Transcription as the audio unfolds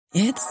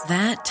It's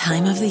that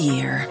time of the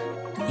year.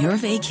 Your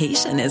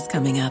vacation is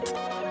coming up.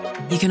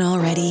 You can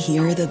already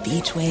hear the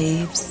beach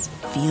waves,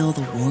 feel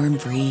the warm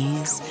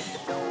breeze,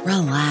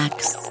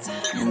 relax,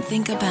 and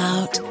think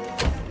about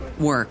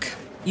work.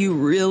 You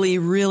really,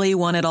 really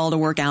want it all to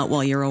work out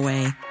while you're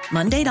away.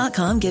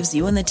 Monday.com gives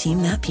you and the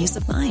team that peace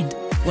of mind.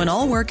 When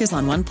all work is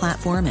on one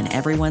platform and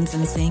everyone's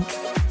in sync,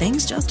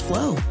 things just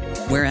flow.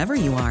 Wherever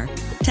you are,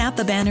 tap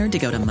the banner to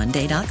go to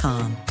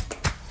Monday.com.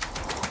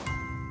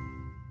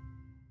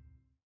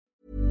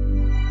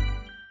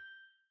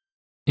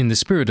 In the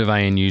spirit of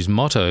ANU's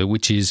motto,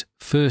 which is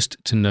first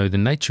to know the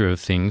nature of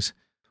things,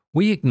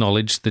 we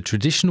acknowledge the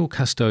traditional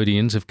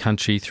custodians of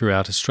country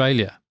throughout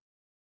Australia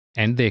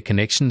and their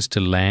connections to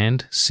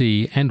land,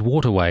 sea and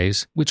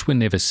waterways which were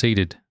never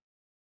ceded.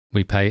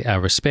 We pay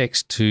our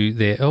respects to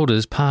their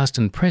elders past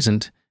and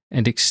present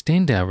and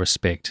extend our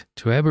respect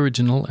to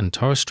Aboriginal and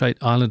Torres Strait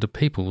Islander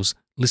peoples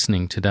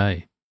listening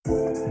today.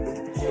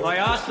 I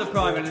asked the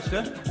Prime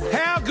Minister,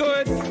 how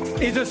good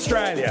is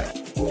Australia?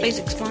 Please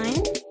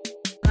explain.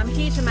 I'm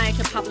here to make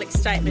a public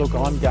statement. Look,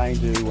 I'm going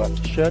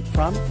to shirt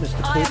front, Mr.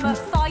 Putin. I am a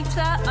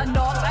fighter and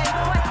not a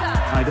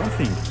quitter. I don't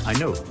think I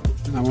know.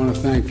 And I want to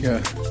thank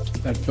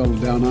that fellow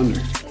down under.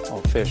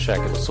 Oh, fair shake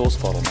of the sauce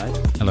bottle, mate.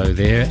 Hello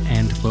there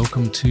and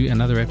welcome to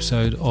another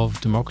episode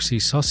of Democracy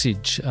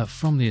Sausage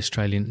from the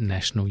Australian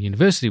National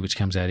University, which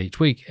comes out each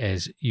week,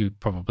 as you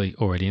probably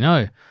already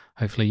know.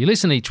 Hopefully you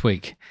listen each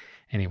week.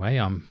 Anyway,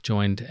 I'm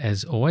joined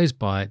as always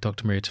by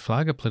Dr. Maria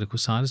Taflaga, political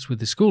scientist with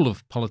the School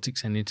of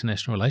Politics and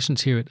International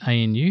Relations here at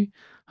ANU.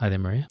 Hi there,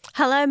 Maria.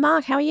 Hello,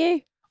 Mark. How are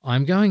you?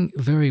 I'm going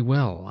very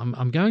well.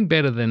 I'm going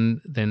better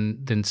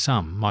than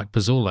some. Mike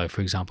Pizzullo,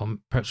 for example.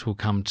 Perhaps we'll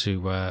come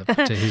to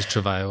his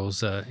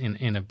travails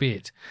in a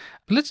bit.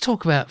 But let's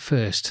talk about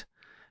first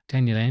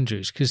Daniel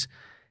Andrews, because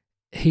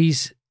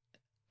he's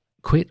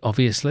quit,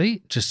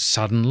 obviously, just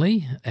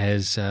suddenly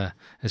as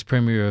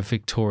Premier of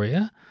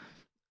Victoria.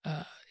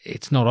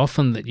 It's not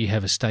often that you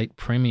have a state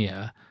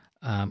premier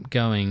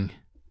going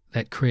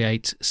that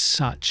creates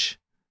such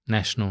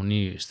national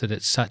news, that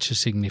it's such a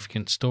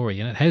significant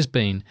story. And it has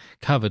been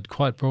covered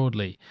quite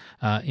broadly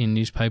in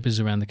newspapers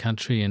around the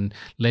country and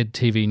led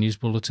TV news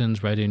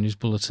bulletins, radio news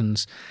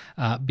bulletins,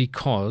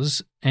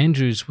 because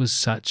Andrews was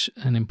such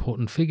an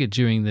important figure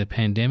during the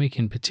pandemic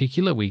in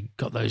particular. We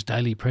got those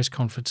daily press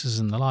conferences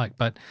and the like,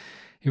 but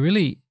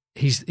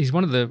he's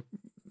one of the...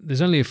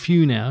 There's only a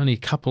few now, only a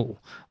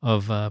couple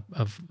of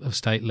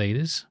state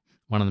leaders.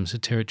 One of them's a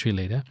territory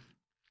leader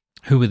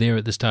who were there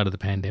at the start of the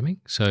pandemic.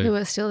 So who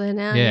are still there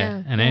now?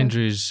 Yeah, and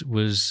Andrews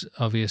was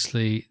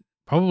obviously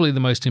probably the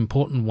most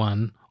important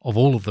one of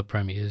all of the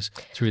premiers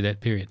through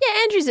that period.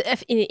 Yeah,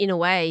 Andrews, in a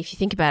way, if you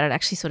think about it,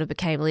 actually sort of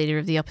became leader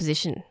of the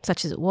opposition,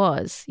 such as it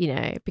was,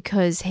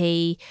 because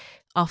he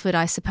offered,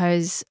 I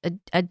suppose,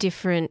 a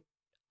different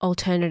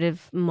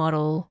alternative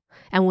model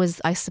and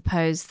was, I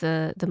suppose,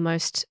 the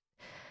most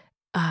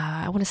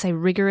I want to say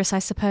rigorous, I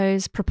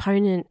suppose,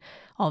 proponent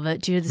of it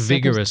due to the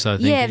vigorous, I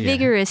think. Yeah,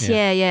 vigorous.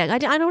 Yeah. I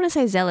don't want to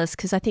say zealous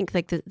because I think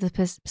like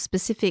the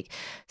specific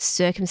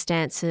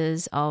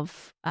circumstances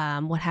of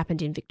what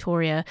happened in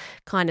Victoria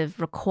kind of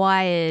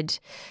required,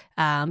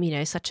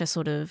 such a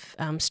sort of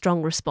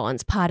strong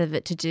response. Part of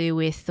it to do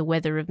with the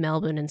weather of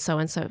Melbourne and so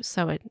and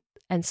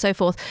so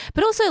forth,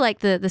 but also like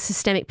the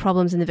systemic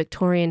problems in the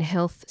Victorian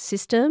health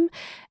system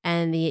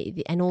and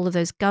and all of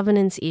those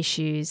governance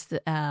issues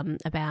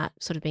about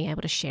sort of being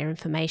able to share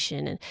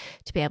information and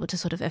to be able to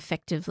sort of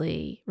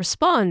effectively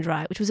respond,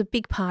 right, which was a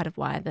big part of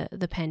why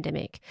the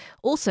pandemic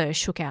also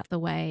shook out the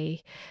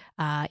way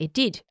it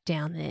did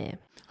down there.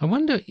 I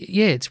wonder,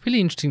 it's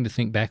really interesting to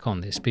think back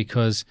on this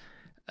because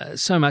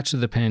so much of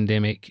the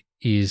pandemic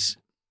is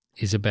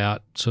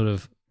about sort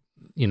of,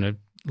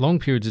 long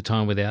periods of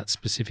time without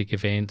specific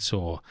events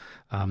or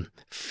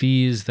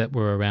fears that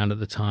were around at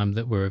the time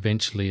that were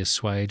eventually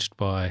assuaged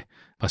by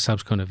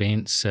subsequent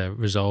events,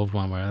 resolved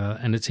one way or another.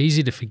 And it's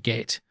easy to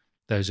forget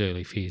those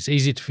early fears.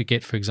 Easy to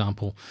forget, for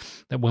example,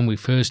 that when we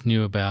first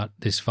knew about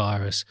this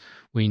virus,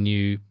 we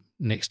knew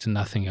next to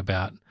nothing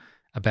about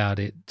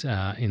it.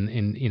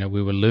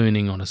 We were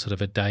learning on a sort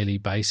of a daily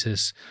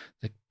basis.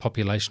 The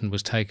population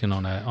was taken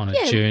on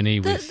a journey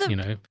with.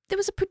 There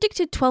was a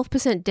predicted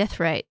 12% death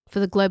rate for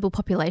the global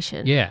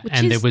population. Yeah, which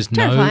and is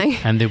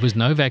there was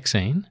no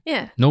vaccine.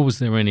 Yeah, nor was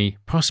there any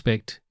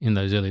prospect in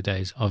those early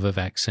days of a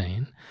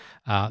vaccine.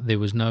 There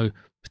was no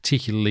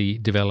particularly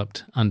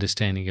developed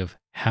understanding of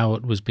how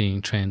it was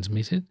being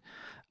transmitted.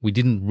 We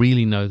didn't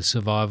really know the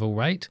survival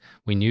rate.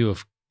 We knew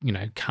of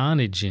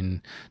carnage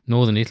in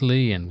northern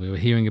Italy, and we were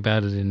hearing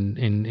about it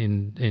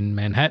in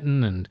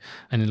Manhattan and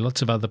in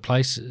lots of other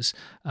places.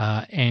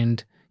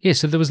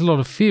 So there was a lot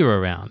of fear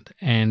around.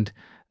 And,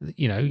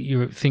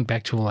 you think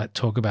back to all that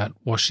talk about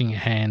washing your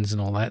hands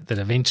and all that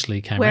eventually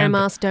came around. Wear a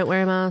mask, don't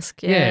wear a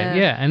mask.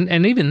 Yeah.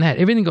 And even that,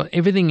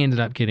 everything ended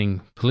up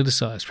getting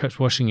politicised, perhaps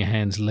washing your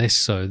hands less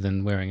so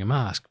than wearing a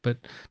mask. But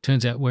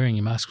turns out wearing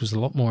your mask was a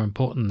lot more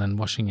important than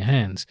washing your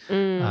hands.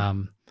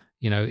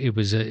 It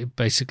was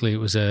basically a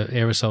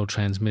aerosol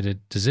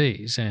transmitted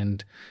disease,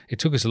 and it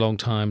took us a long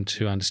time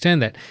to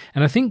understand that.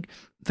 And I think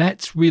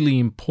that's really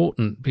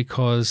important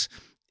because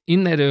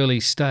in that early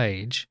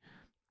stage,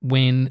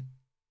 when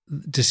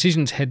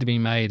decisions had to be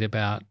made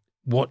about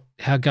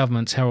how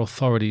governments, how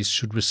authorities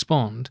should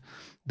respond,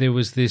 there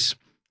was this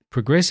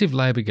progressive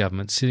Labor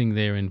government sitting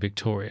there in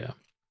Victoria,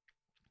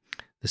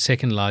 the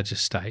second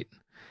largest state,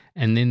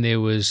 and then there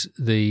was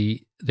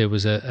a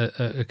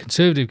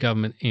Conservative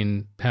government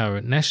in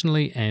power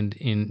nationally and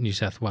in New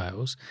South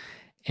Wales,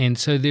 and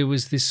so there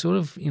was this sort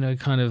of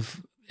kind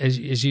of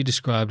as you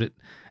described it,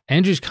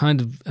 Andrews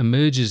kind of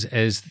emerges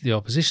as the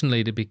opposition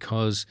leader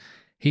because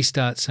he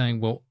starts saying,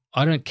 well,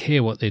 I don't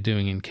care what they're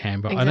doing in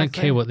Canberra. Exactly. I don't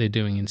care what they're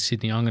doing in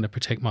Sydney. I'm going to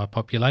protect my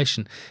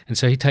population. And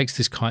so he takes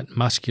this quite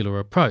muscular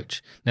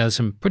approach. Now, there's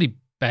some pretty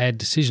bad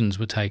decisions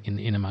were taken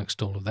in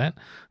amongst all of that,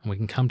 and we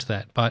can come to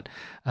that. But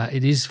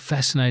it is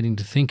fascinating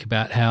to think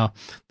about how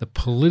the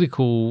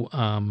political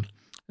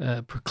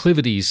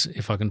proclivities,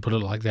 if I can put it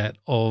like that,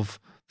 of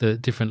the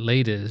different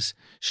leaders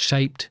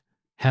shaped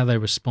how they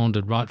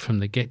responded right from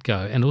the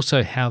get-go and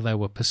also how they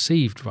were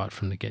perceived right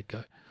from the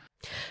get-go.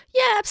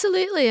 Yeah,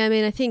 absolutely. I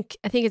mean, I think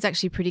it's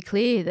actually pretty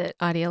clear that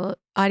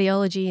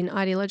ideology and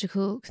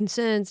ideological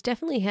concerns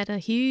definitely had a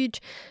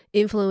huge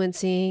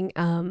influencing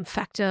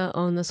factor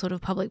on the sort of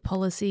public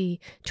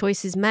policy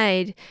choices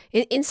made.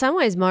 In some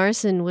ways,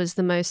 Morrison was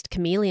the most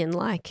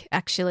chameleon-like,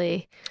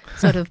 actually,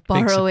 sort of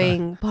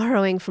borrowing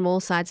from all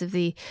sides of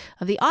the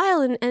aisle,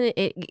 and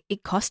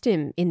it cost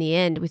him in the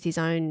end with his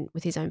own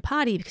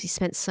party because he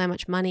spent so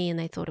much money and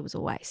they thought it was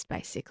a waste,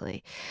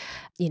 basically.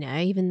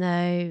 Even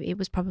though it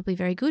was probably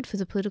very good for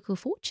the political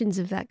fortunes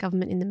of that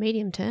government in the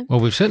medium term. Well,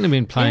 we've certainly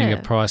been paying a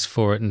price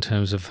for it in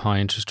terms of high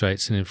interest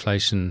rates and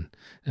inflation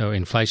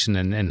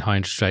and high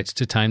interest rates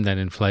to tame that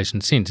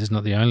inflation since. It's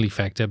not the only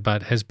factor,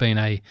 but has been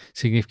a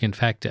significant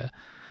factor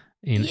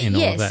in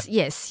all of that.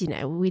 Yes,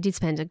 we did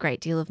spend a great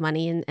deal of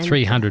money. And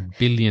 $300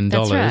 billion,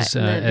 that's right.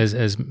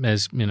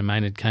 As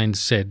Maynard Keynes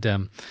said,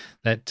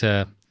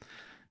 that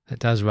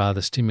does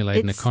rather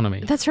stimulate an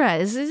economy. That's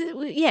right.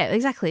 Yeah,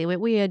 exactly.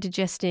 We are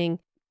digesting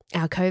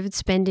our COVID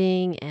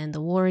spending and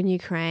the war in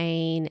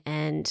Ukraine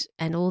and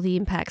all the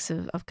impacts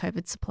of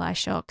COVID supply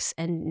shocks,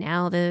 and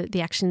now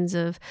the actions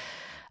of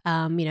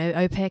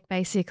OPEC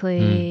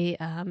basically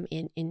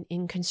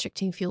in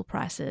constricting fuel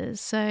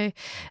prices. So,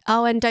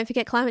 and don't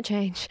forget climate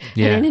change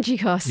and energy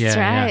costs,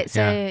 right?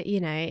 So,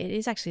 it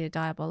is actually a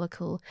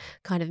diabolical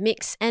kind of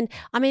mix. And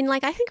I mean,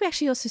 I think we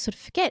actually also sort of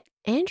forget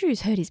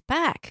Andrews hurt his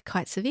back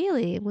quite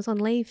severely and was on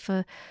leave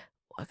for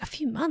a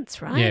few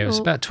months, right? Yeah, it was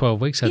about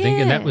 12 weeks, I think,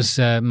 and that was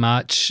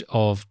March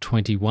of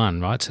 21,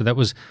 right? So that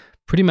was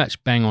pretty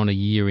much bang on a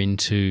year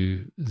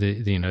into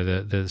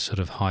the sort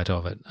of height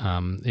of it,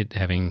 it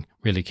having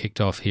really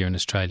kicked off here in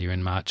Australia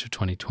in March of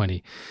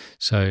 2020.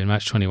 So in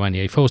March 21,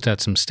 he forced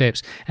out some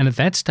steps, and at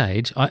that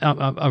stage,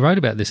 I wrote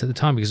about this at the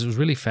time because it was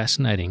really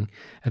fascinating.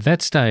 At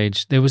that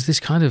stage, there was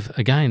this kind of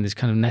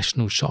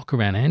national shock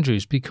around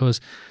Andrews because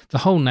the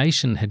whole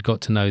nation had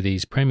got to know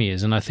these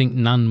premiers, and I think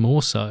none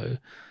more so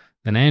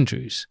than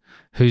Andrews,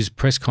 whose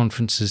press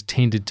conferences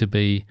tended to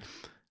be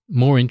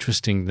more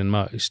interesting than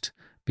most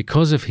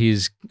because of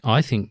his,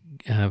 I think,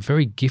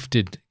 very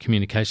gifted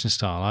communication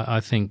style. I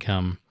think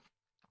I've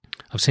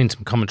seen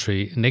some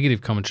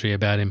negative commentary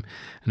about him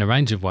in a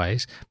range of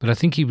ways, but I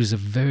think he's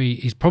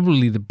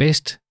probably the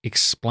best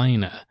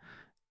explainer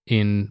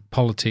in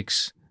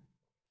politics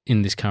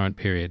in this current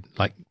period,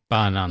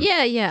 bar none.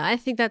 Yeah, I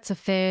think that's a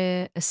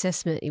fair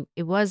assessment.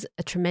 It was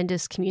a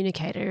tremendous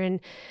communicator,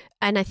 and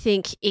I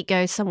think it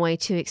goes some way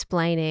to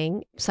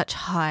explaining such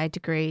high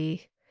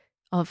degree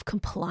of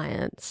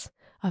compliance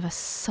over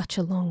such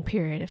a long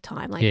period of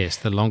time. Yes,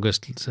 the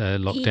longest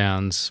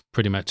lockdowns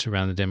pretty much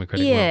around the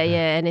democratic world.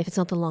 Yeah, and if it's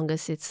not the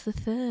longest, it's the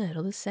third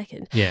or the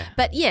second. Yeah.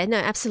 But yeah, no,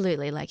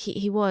 absolutely.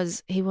 He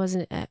was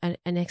an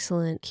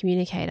excellent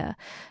communicator,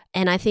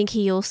 and I think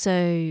he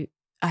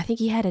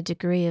had a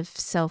degree of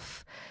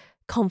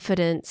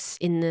self-confidence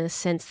in the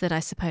sense that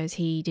I suppose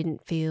he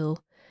didn't feel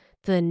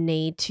the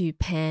need to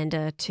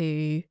pander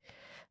to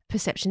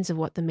perceptions of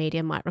what the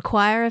media might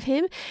require of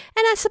him. And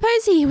I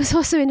suppose he was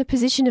also in a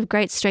position of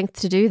great strength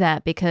to do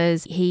that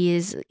because he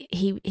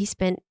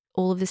spent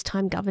all of this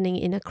time governing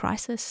in a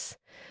crisis,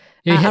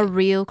 a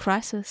real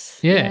crisis.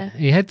 Yeah,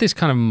 he had this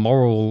kind of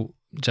moral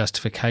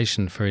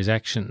justification for his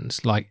actions,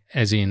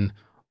 as in,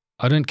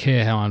 I don't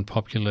care how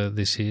unpopular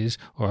this is,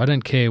 or I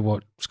don't care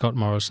what Scott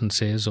Morrison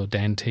says or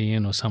Dan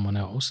Tehan or someone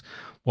else.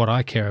 What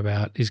I care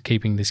about is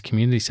keeping this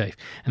community safe.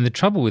 And the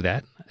trouble with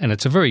that, and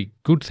it's a very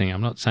good thing,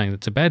 I'm not saying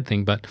it's a bad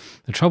thing, but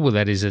the trouble with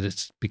that is that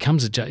it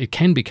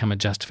can become a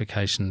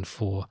justification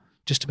for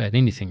just about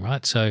anything,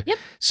 right? So,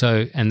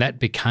 and that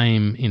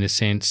became, in a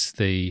sense,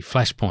 the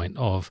flashpoint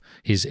of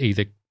his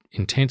either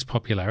intense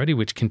popularity,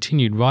 which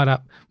continued right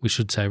up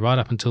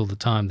until the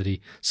time that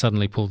he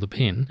suddenly pulled the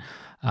pin,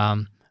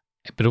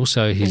 but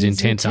also his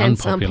intense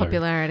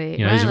unpopularity.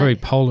 He's a very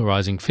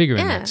polarising figure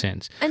in that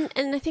sense. And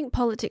I think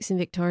politics in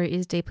Victoria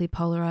is deeply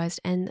polarised.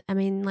 And I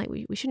mean,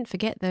 we shouldn't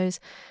forget those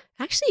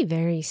actually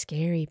very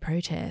scary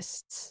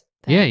protests.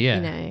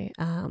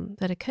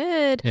 That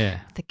occurred.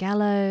 Yeah. The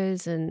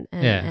gallows and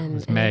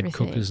with mad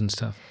everything. cookers and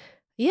stuff.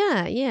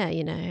 Yeah,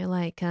 you know,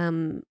 like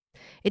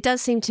it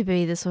does seem to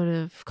be the sort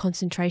of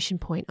concentration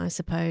point, I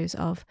suppose,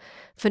 of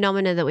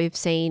phenomena that we've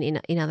seen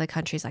in other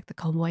countries like the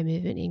convoy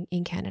movement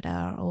in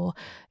Canada or,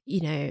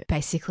 you know,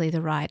 basically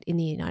the right in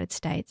the United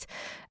States.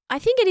 I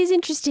think it is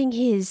interesting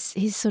his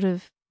sort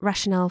of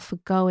rationale for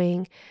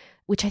going,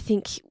 which I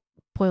think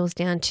boils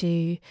down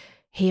to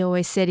he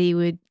always said he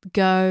would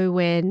go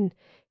when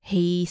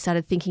he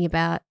started thinking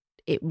about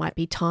it might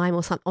be time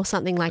or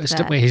something like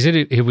that. He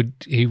said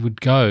he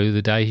would go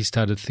the day he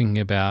started thinking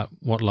about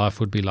what life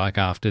would be like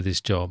after this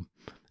job,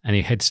 and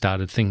he had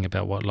started thinking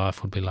about what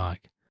life would be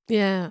like.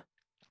 Yeah.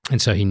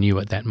 And so he knew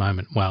at that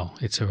moment, well,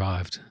 it's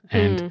arrived.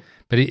 And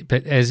but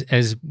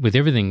as with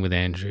everything with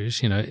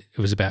Andrews, you know, it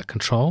was about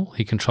control.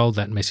 He controlled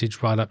that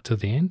message right up to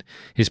the end.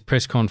 His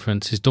press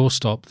conference, his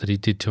doorstop that he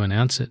did to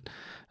announce it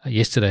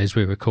yesterday as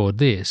we record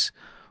this,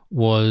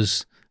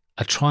 was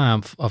a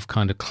triumph of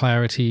kind of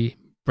clarity,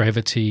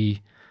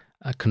 brevity,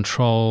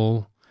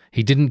 control.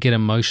 He didn't get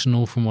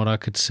emotional from what I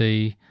could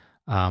see.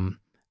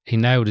 He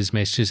nailed his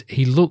messages.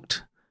 He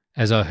looked,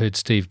 as I heard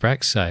Steve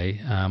Bracks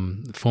say,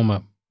 the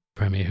former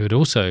Premier who had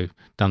also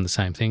done the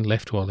same thing,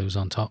 left while he was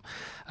on top,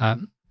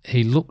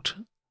 he looked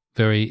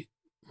very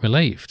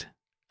relieved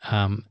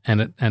and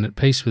at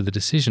peace with the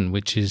decision,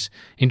 which is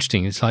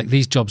interesting. It's like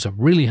these jobs are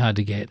really hard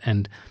to get,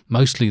 and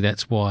mostly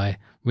that's why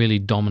really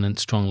dominant,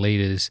 strong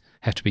leaders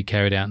have to be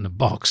carried out in a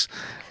box,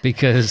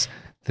 because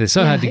they're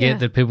so hard to get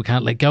that people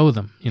can't let go of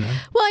them, you know.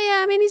 Well,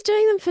 yeah, I mean, he's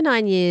doing them for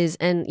 9 years,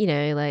 and, you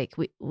know, like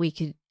we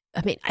could,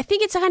 I mean, I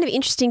think it's kind of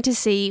interesting to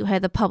see how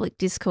the public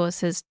discourse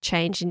has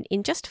changed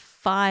in just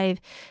 5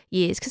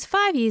 years, because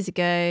 5 years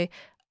ago,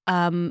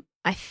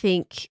 I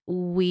think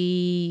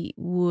we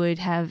would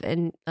have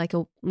a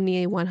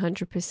near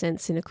 100%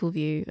 cynical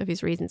view of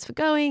his reasons for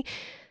going.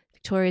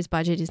 Victoria's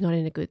budget is not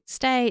in a good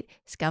state.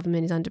 His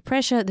government is under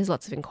pressure. There's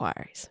lots of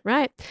inquiries,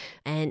 right?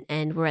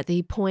 And we're at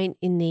the point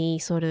in the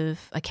sort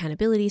of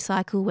accountability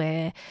cycle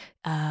where,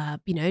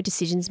 you know,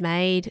 decisions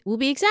made will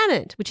be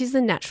examined, which is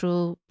the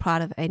natural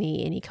part of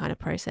any kind of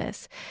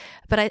process.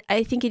 But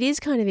I think it is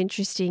kind of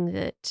interesting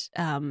that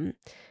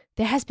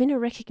there has been a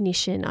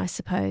recognition, I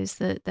suppose,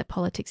 that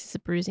politics is a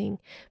bruising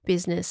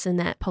business and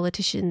that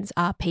politicians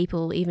are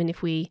people, even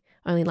if we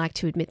only like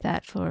to admit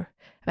that for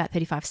about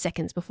 35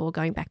 seconds before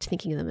going back to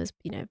thinking of them as,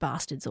 you know,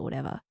 bastards or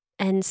whatever.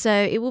 And so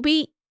it will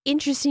be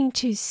interesting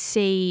to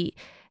see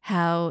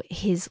how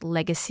his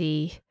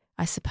legacy,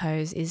 I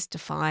suppose, is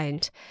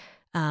defined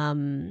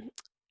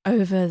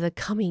over the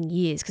coming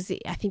years, because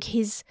I think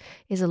his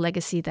is a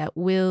legacy that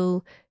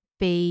will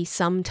be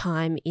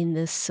sometime in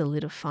the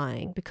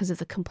solidifying because of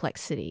the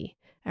complexity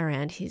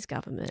around his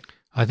government.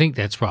 I think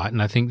that's right.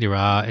 And I think there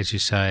are, as you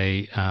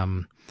say,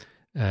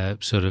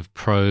 sort of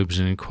probes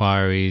and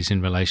inquiries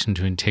in relation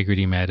to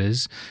integrity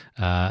matters,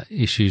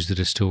 issues that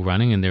are still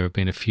running, and there have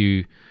been a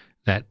few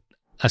that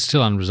are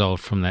still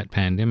unresolved from that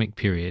pandemic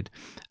period,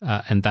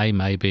 and they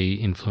may be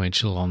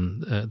influential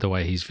on the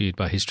way he's viewed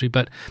by history.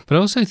 But I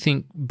also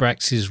think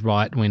Bracks is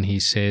right when he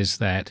says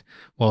that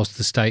whilst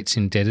the state's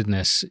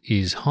indebtedness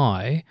is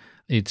high,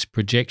 its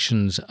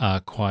projections are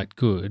quite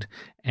good,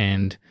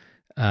 and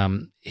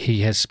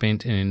he has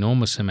spent an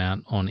enormous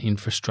amount on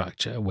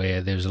infrastructure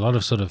where there's a lot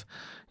of sort of,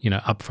 you know,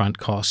 upfront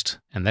cost,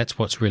 and that's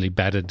what's really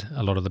battered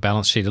a lot of the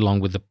balance sheet along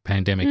with the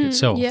pandemic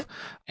itself. Yep.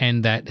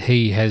 And that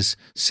he has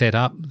set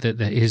up, that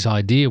his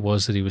idea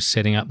was that he was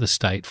setting up the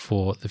state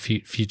for the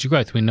future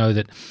growth. We know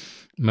that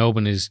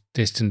Melbourne is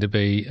destined to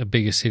be a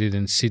bigger city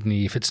than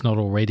Sydney, if it's not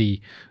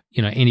already,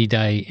 you know, any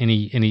day,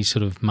 any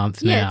sort of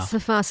month now. Yeah, it's the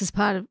fastest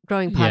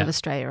growing part of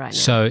Australia right now.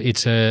 So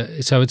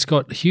it's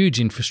got huge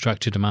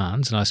infrastructure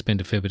demands, and I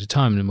spend a fair bit of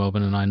time in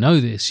Melbourne, and I know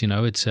this. You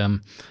know, it's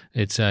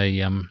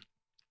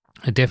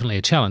definitely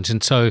a challenge,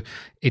 and so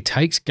it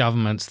takes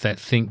governments that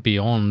think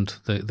beyond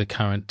the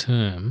current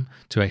term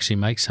to actually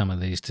make some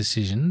of these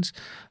decisions,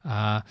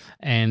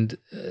 and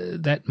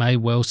that may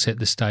well set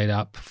the state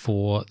up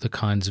for the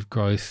kinds of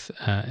growth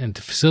and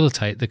to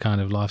facilitate the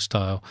kind of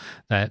lifestyle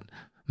that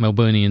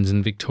Melburnians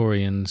and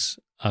Victorians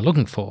are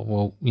looking for.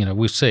 Well, you know,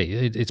 we'll see.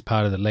 It's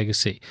part of the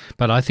legacy,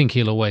 but I think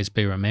he'll always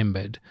be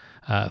remembered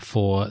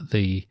for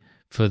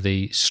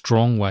the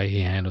strong way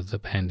he handled the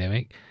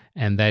pandemic,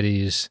 and that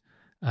is.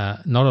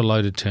 Not a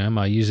loaded term.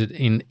 I use it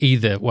in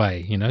either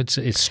way. You know,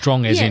 it's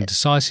strong as in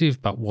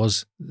decisive, but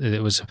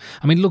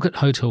I mean, look at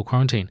hotel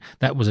quarantine.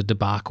 That was a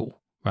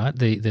debacle, right?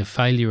 The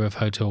failure of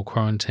hotel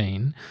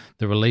quarantine,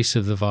 the release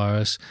of the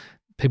virus,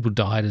 people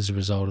died as a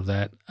result of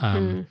that.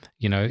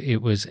 You know,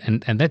 it was,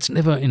 and that's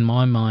never in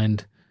my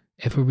mind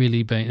ever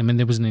really been. I mean,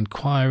 there was an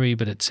inquiry,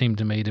 but it seemed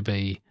to me to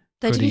be.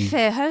 Though to be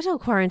fair, hotel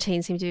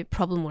quarantine seemed to be a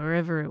problem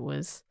wherever it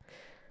was.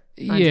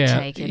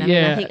 Undertaken. I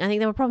mean, I think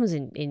there were problems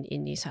in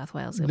New South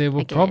Wales. There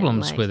were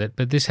problems with it,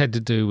 but this had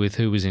to do with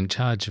who was in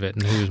charge of it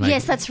and who was making.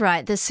 Yes, that's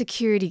right. The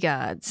security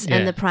guards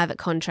and the private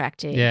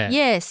contracting. Yeah.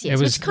 Yes,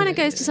 which kind of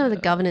goes to some of the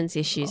governance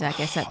issues, I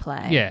guess, at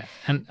play. Yeah,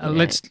 and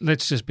let's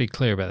just be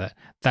clear about that.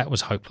 That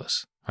was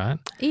hopeless, right?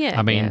 Yeah.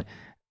 I mean,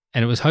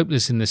 and it was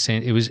hopeless in the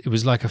sense it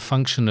was like a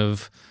function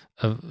of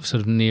of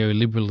sort of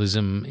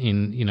neoliberalism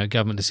in, you know,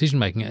 government decision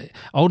making.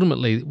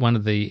 Ultimately, one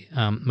of the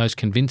most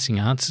convincing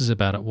answers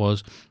about it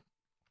was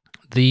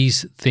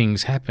these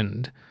things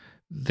happened,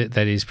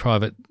 that is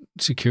private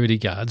security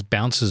guards,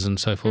 bouncers and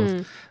so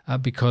forth,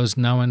 because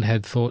no one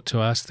had thought to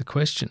ask the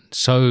question.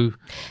 So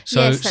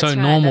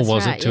normal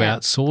was it to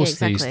outsource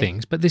these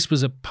things? But this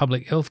was a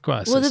public health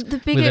crisis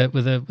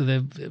with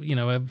a you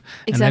know an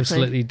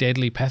absolutely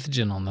deadly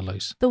pathogen on the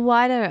loose. The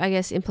wider, I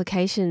guess,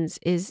 implications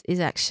is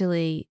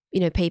actually, you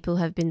know, people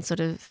have been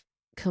sort of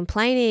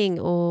complaining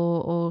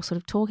or sort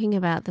of talking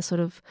about the sort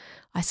of,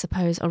 I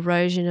suppose,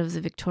 erosion of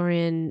the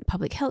Victorian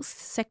public health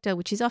sector,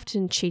 which is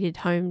often cheated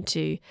home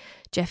to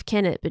Jeff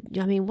Kennett. But,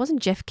 I mean,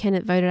 wasn't Jeff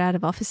Kennett voted out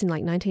of office in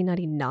like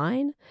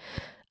 1999?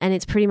 And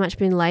it's pretty much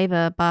been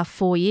Labor bar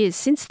 4 years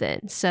since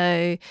then.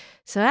 So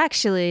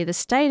actually the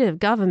state of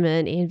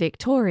government in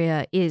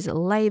Victoria is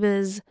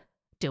Labor's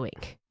doing.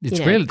 It's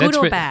really good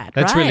or bad.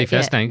 That's right? really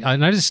fascinating. I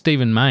noticed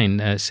Stephen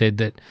Mayne said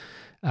that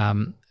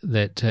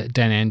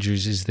Dan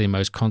Andrews is the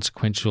most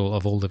consequential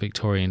of all the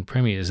Victorian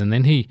premiers, and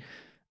then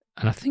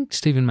I think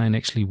Stephen Mayne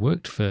actually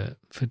worked for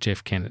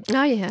Jeff Kennett.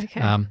 Oh yeah,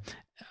 okay.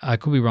 I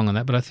could be wrong on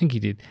that, but I think he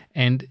did.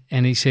 And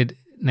he said,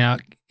 now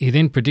he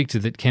then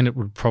predicted that Kennett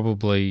would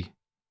probably,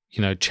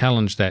 you know,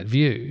 challenge that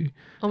view.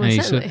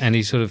 Almost certainly. And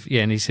he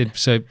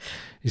said,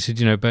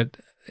 you know, but.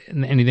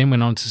 And he then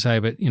went on to say,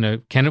 but, you know,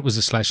 Kennett was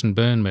a slash and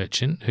burn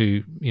merchant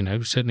who, you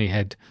know, certainly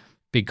had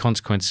big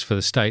consequences for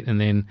the state.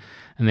 And then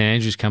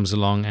Andrews comes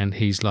along and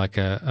he's like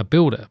a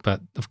builder.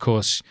 But, of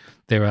course,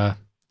 there are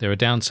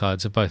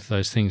downsides of both of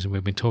those things, and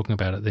we've been talking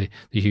about it,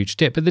 the huge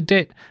debt. But the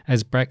debt,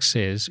 as Brax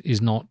says,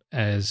 is not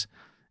as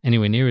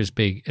anywhere near as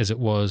big as it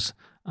was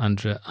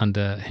under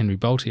Henry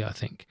Bolte, I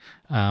think.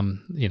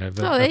 You know,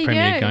 the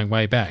premier going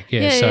way back.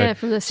 Yeah,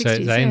 from the 60s. So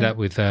they end up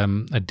with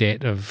a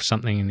debt of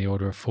something in the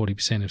order of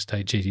 40% of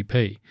state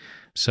GDP.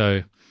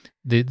 So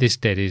this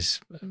debt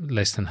is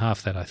less than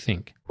half that, I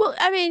think. Well,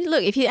 I mean,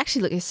 look, if you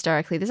actually look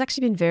historically, there's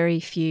actually been very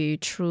few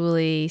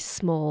truly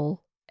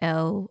small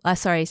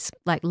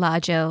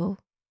large L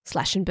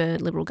slash and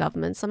burn Liberal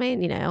governments. I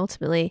mean, you know,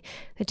 ultimately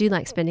they do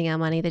like spending our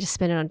money. They just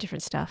spend it on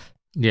different stuff.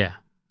 Yeah.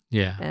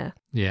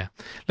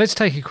 Let's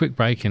take a quick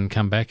break and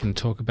come back and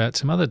talk about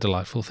some other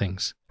delightful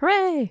things.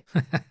 Hooray!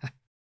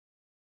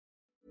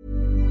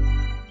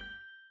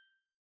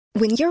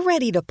 When you're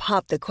ready to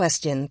pop the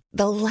question,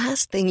 the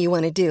last thing you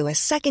want to do is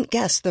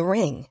second-guess the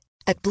ring.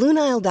 At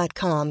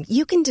BlueNile.com,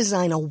 you can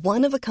design a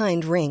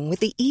one-of-a-kind ring with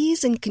the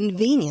ease and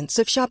convenience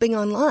of shopping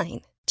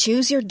online.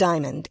 Choose your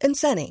diamond and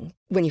setting.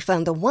 When you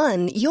find the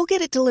one, you'll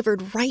get it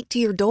delivered right to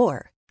your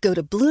door. Go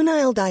to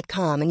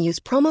BlueNile.com and use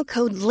promo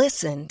code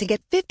LISTEN to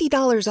get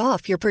 $50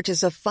 off your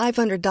purchase of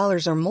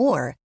 $500 or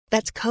more.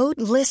 That's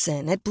code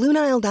LISTEN at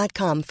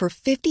BlueNile.com for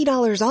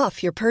 $50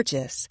 off your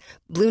purchase.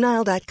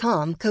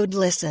 BlueNile.com, code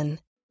LISTEN.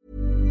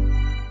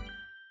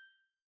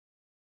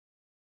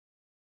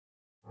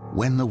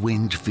 When the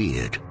wind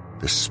veered,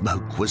 the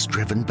smoke was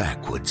driven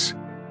backwards,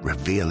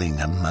 revealing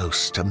a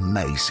most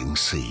amazing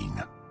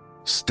scene.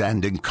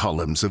 Standing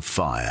columns of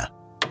fire.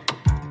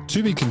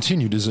 To Be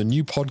Continued is a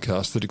new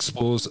podcast that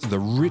explores the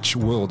rich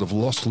world of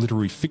lost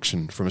literary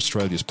fiction from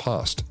Australia's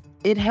past.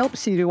 It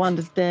helps you to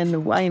understand the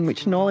way in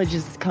which knowledge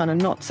is kind of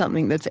not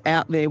something that's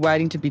out there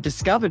waiting to be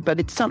discovered, but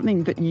it's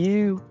something that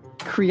you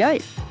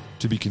create.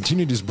 To Be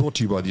Continued is brought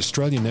to you by the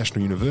Australian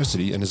National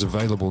University and is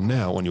available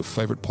now on your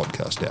favourite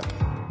podcast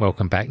app.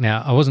 Welcome back.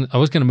 Now, I was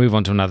going to move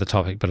on to another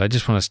topic, but I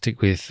just want to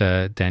stick with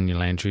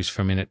Daniel Andrews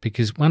for a minute,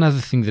 because one other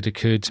thing that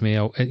occurred to me,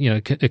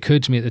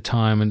 occurred to me at the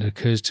time and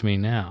occurs to me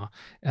now,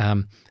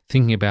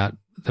 thinking about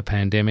the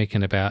pandemic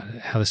and about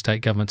how the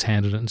state governments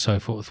handled it and so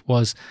forth,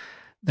 was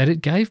that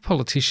it gave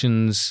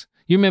politicians.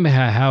 You remember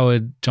how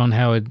John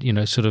Howard, you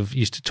know, sort of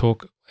used to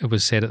talk. It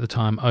was said at the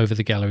time, over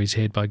the gallery's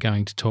head by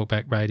going to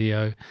talkback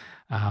radio.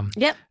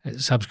 Yep.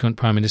 Subsequent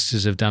prime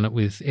ministers have done it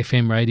with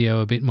FM radio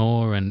a bit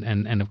more,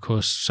 and of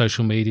course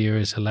social media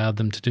has allowed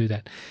them to do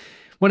that.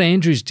 What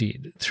Andrews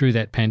did through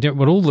that pandemic,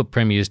 what all the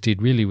premiers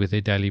did really with their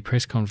daily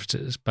press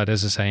conferences, but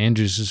as I say,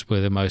 Andrews's were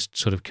the most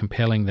sort of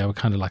compelling. They were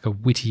kind of like a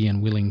witty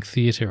and willing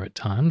theatre at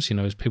times, you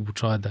know, as people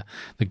tried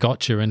the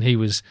gotcha, and he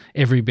was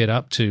every bit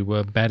up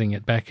to batting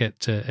it back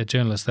at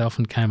journalists. They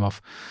often came off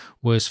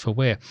worse for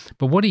wear.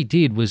 But what he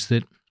did was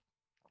that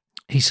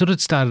he sort of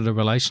started a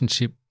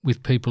relationship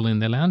with people in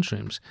their lounge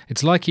rooms.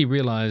 It's like he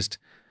realised,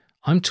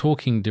 I'm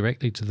talking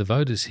directly to the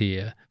voters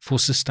here for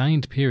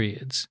sustained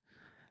periods,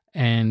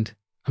 and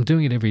I'm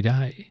doing it every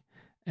day.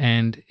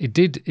 And it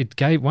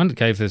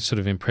gave the sort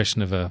of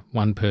impression of a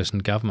one-person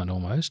government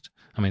almost.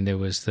 I mean, there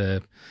was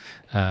the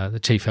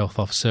chief health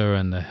officer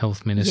and the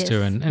health minister.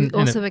 Yes, and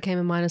also became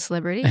a minor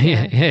celebrity.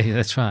 Yeah,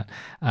 that's right.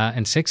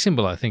 And sex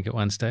symbol, I think, at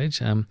one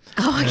stage.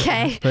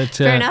 Okay. But,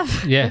 fair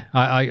enough. Yeah,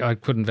 I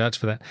couldn't vouch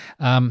for that.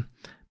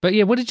 But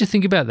yeah, what did you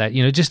think about that?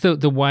 Just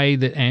the way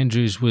that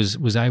Andrews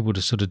was able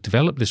to sort of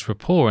develop this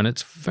rapport, and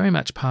it's very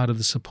much part of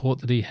the support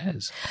that he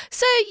has.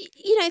 So,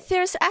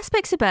 there's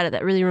aspects about it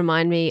that really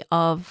remind me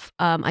of,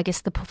 I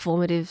guess, the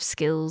performative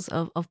skills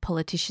of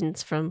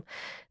politicians from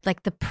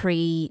like the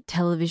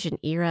pre-television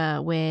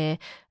era where,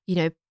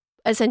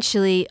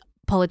 essentially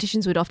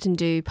politicians would often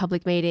do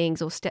public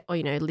meetings or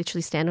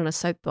literally stand on a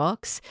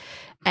soapbox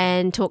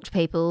and talk to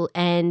people,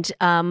 and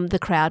the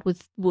crowd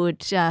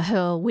would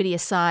hurl witty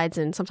asides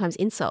and sometimes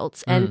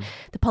insults, and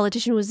the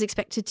politician was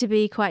expected to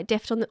be quite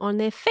deft on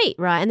their feet,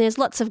 right? And there's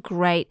lots of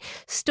great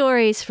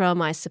stories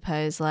from, I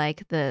suppose,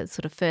 like the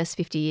sort of first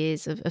 50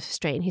 years of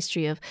Australian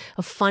history of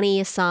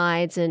funny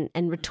asides and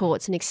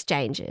retorts and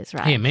exchanges,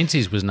 right? Yeah,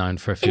 Menzies was known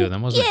for a few of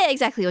them, wasn't he? Yeah,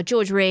 exactly. Or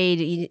George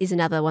Reid is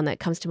another one that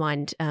comes to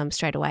mind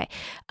straight away.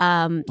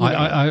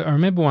 I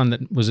remember one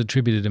that was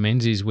attributed to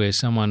Menzies where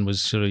someone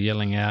was sort of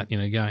yelling out,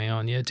 going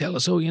on, yeah, tell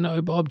us all you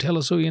know, Bob, tell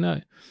us all you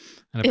know.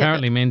 And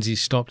apparently Menzies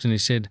stopped and he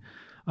said,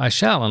 I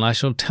shall, and I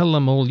shall tell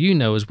them all you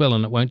know as well,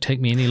 and it won't take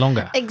me any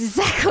longer.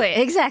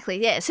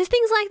 Exactly, yeah. So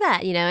things like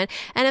that,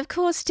 and of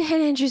course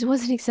Dan Andrews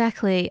wasn't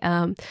exactly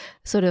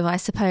sort of, I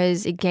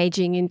suppose,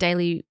 engaging in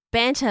daily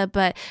banter,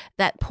 but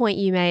that point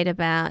you made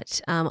about,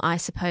 I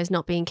suppose,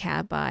 not being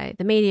cowed by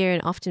the media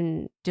and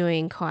often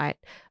doing quite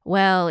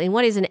well in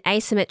what is an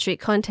asymmetric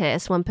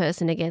contest, one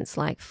person against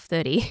like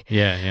 30.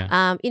 Yeah.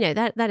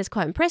 That is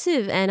quite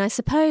impressive. And I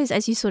suppose,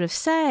 as you sort of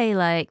say,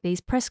 like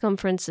these press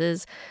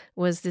conferences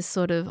was this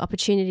sort of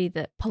opportunity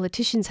that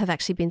politicians have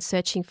actually been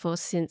searching for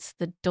since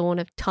the dawn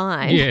of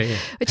time. Yeah.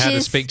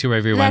 To speak to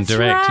everyone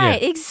direct.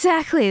 Right, yeah.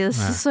 Exactly.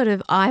 This is sort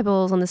of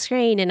eyeballs on the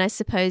screen, and I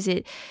suppose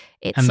it.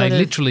 And they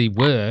literally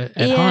were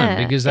at home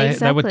because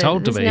they were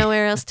told to be. There's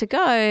nowhere else to go,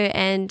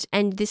 and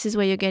this is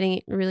where you're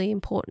getting really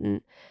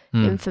important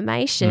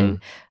information.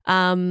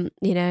 And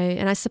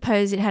I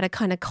suppose it had a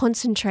kind of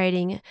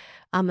concentrating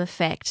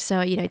effect.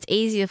 So it's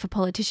easier for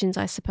politicians,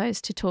 I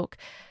suppose, to talk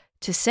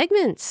to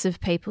segments of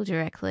people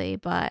directly,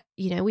 but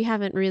we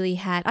haven't really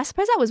had, I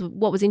suppose that was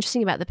what was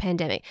interesting about the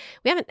pandemic.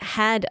 We haven't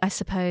had, I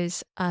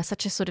suppose,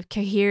 such a sort of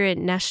coherent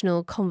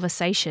national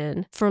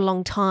conversation for a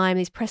long time.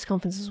 These press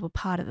conferences were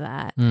part of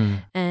that.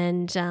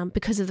 And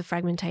because of the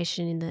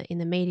fragmentation in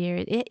the media,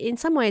 in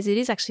some ways it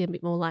is actually a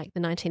bit more like the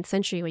 19th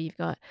century where you've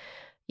got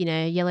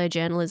yellow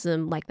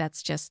journalism, like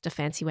that's just a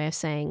fancy way of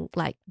saying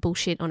like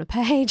bullshit on a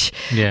page.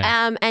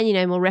 Yeah.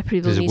 And more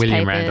reputable There's newspapers.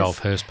 William Randolph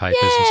Hearst papers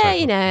and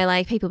so forth.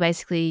 Like people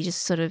basically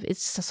just sort of,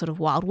 it's a sort of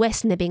Wild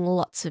West, and there being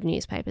lots of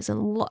newspapers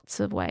and lots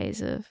of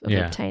ways of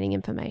obtaining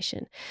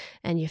information,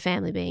 and your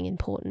family being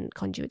important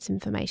conduits of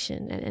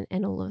information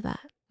and all of that.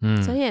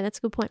 So, yeah, that's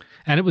a good point.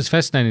 And it was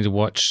fascinating to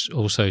watch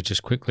also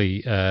just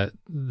quickly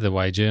the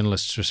way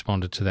journalists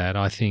responded to that.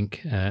 I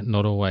think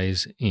not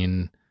always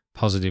in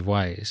positive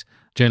ways.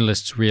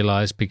 Journalists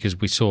realised, because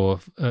we saw,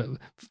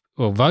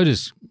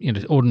 voters,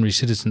 ordinary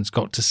citizens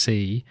got to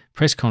see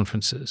press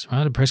conferences,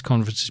 right? The press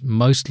conferences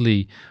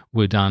mostly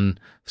were done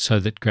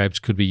so that grabs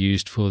could be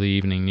used for the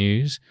evening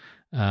news.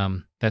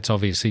 That's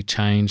obviously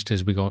changed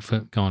as we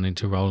gone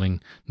into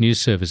rolling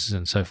news services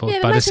and so forth.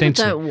 Yeah, but most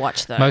people don't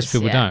watch those. Most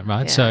people don't,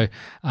 right? Yeah. So,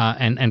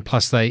 and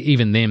plus they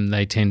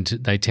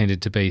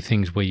tended to be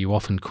things where you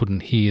often couldn't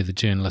hear the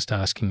journalist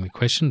asking the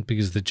question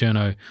because the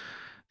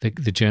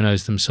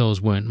journos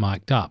themselves weren't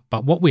mic'd up.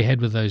 But what we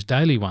had with those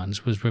daily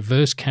ones was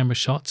reverse camera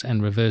shots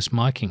and reverse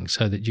miking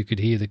so that you could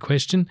hear the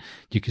question,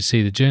 you could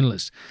see the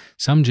journalist.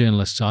 Some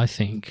journalists, I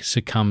think,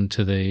 succumbed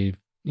to the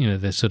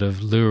sort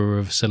of lure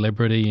of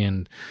celebrity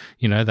and,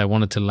 they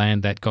wanted to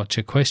land that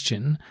gotcha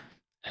question.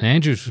 And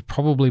Andrews was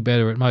probably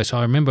better at most.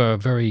 I remember a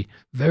very,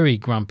 very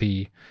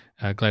grumpy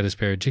Gladys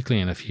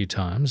Berejiklian a few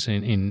times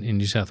in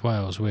New South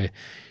Wales where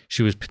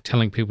she was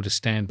telling people to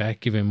stand back,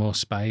 give her more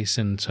space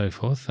and so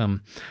forth.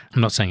 I'm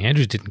not saying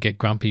Andrews didn't get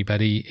grumpy,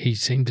 but he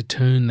seemed to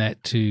turn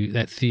that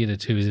theatre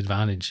to his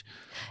advantage.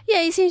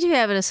 Yeah, he seemed to be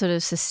able to sort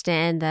of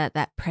sustain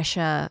that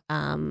pressure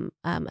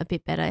a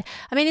bit better.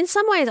 I mean, in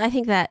some ways, I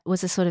think that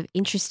was a sort of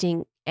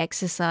interesting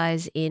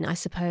exercise in, I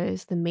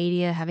suppose, the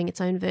media having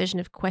its own version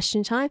of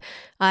question time,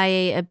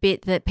 i.e. a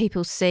bit that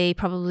people see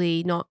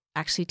probably not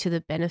actually to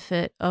the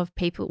benefit of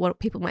people, what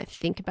people might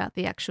think about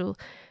the actual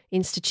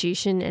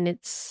institution and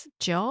its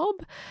job.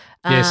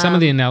 Yeah, some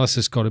of the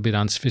analysis got a bit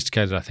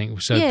unsophisticated, I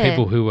think. So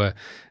people who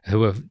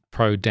were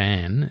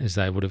pro-Dan, as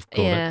they would have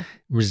called it,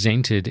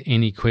 resented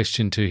any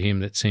question to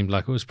him that seemed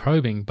like it was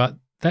probing. But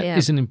that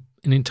is an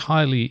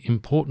entirely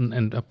important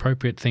and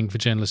appropriate thing for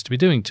journalists to be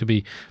doing, to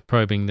be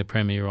probing the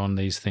Premier on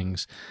these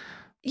things.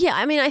 Yeah,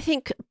 I mean, I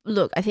think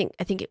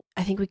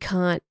we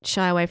can't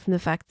shy away from the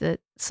fact that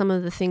some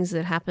of the things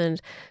that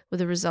happened were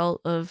the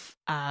result of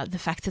the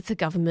fact that the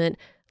government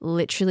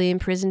literally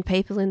imprisoned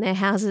people in their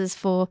houses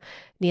for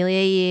nearly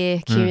a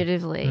year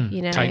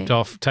cumulatively. Taped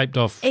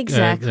off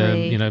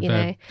exactly.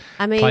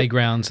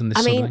 Playgrounds and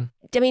this sort of thing.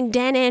 I mean,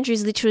 Dan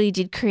Andrews literally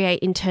did create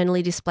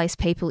internally displaced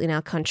people in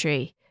our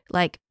country.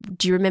 Like,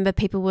 do you remember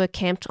people were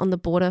camped on the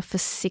border for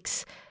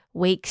 6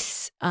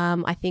 weeks,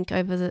 I think,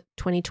 over the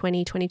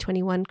 2020,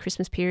 2021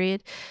 Christmas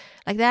period.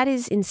 Like, that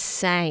is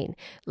insane.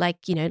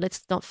 Like, you know,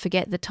 let's not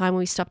forget the time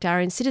we stopped our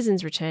own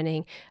citizens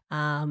returning.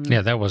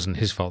 Yeah, that wasn't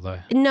his fault though.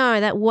 No,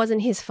 that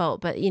wasn't his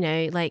fault. But, you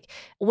know, like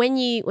when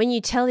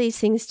you tell these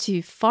things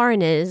to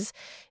foreigners,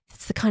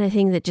 it's the kind of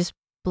thing that just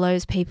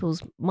blows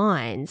people's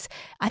minds.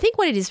 I think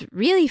what it is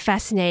really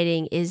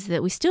fascinating is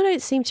that we still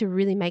don't seem to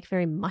really make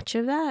very much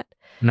of that.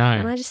 No.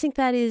 And I just think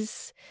that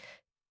is...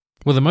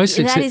 Well, that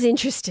is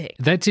interesting.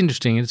 That's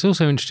interesting. It's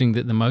also interesting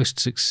that the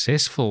most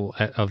successful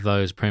of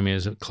those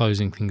premiers at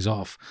closing things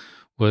off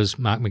was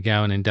Mark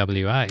McGowan in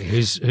WA,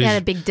 who's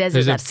a big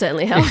desert. That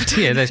certainly helped.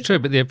 Yeah, that's true.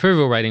 But the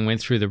approval rating went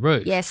through the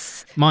roof.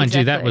 Yes, mind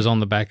you, that was on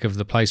the back of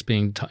the place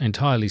being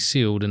entirely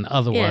sealed and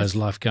otherwise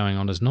life going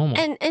on as normal.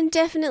 And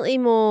definitely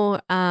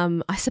more,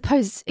 I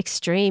suppose,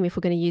 extreme, if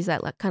we're going to use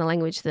that kind of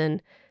language,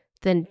 than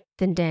Dan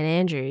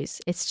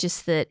Andrews. It's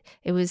just that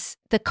it was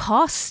the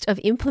cost of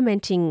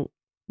implementing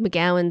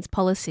McGowan's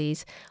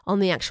policies on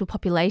the actual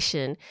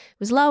population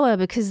was lower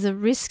because the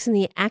risks and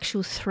the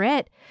actual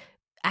threat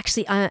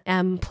actually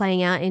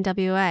playing out in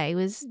WA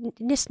was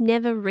just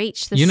never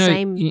reached the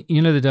same the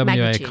WA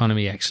magnitude.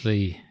 Economy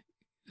actually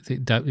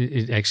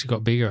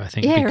got bigger, I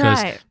think,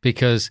 Yeah,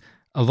 because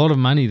a lot of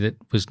money that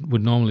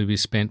would normally be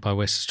spent by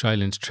West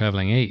Australians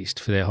travelling east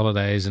for their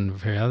holidays and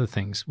for other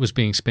things was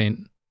being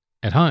spent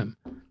at home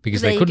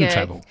because they couldn't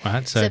travel,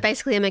 right? So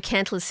basically a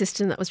mercantilist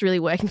system that was really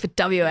working for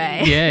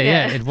WA.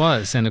 Yeah, it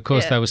was. And of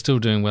course they were still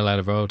doing well out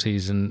of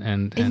royalties and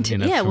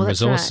from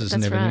resources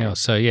and everything else.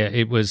 So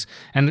it was,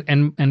 and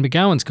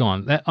McGowan's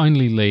gone. That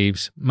only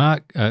leaves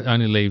that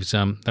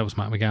was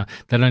Mark McGowan.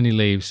 That only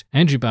leaves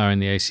Andrew Barr in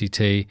the ACT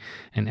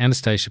and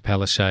Anastasia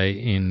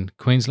Palaszczuk in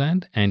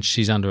Queensland, and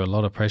she's under a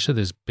lot of pressure.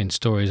 There's been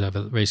stories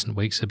over recent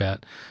weeks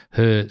about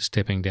her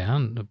stepping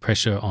down, the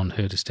pressure on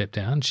her to step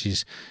down.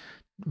 She's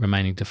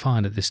remaining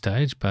defined at this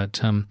stage, but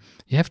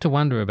you have to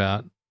wonder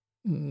about,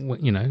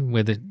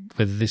 whether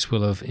this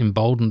will have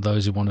emboldened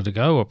those who wanted to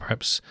go, or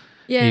perhaps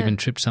even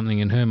tripped something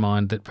in her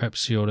mind that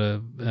perhaps she ought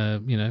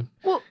to,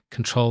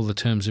 control the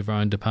terms of her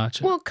own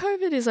departure. Well,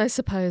 COVID is, I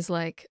suppose,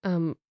 like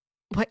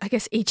I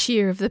guess each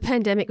year of the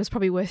pandemic was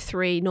probably worth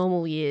 3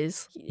 normal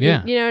years.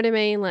 Yeah, you know what I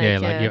mean? Like,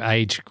 like your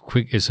age,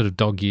 quick, sort of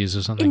dog years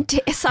or something.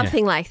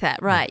 Something like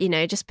that, right?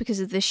 Just because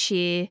of the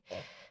sheer.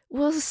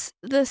 Well,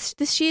 the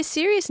sheer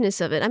seriousness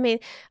of it. I mean,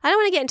 I don't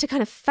want to get into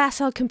kind of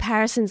facile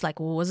comparisons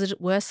like, well, was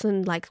it worse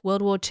than like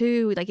World War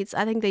II? Like,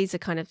 I think these are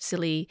kind of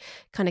silly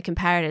kind of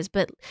comparators,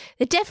 but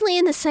they're definitely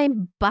in the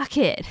same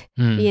bucket.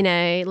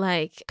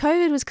 Like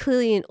COVID was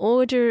clearly an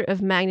order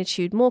of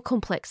magnitude more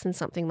complex than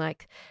something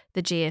like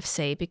the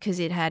GFC because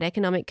it had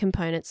economic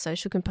components,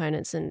 social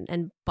components,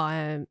 and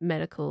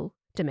biomedical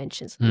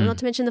dimensions. Not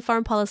to mention the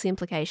foreign policy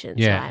implications.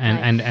 Yeah,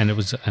 right? and it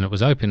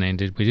was open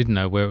ended. We didn't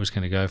know where it was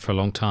going to go for a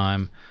long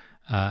time,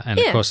 of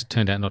course it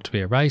turned out not to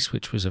be a race,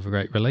 which was a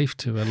great relief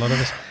to a lot of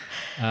us.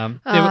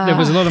 There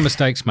was a lot of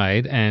mistakes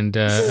made, and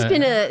it's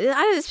been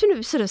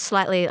a sort of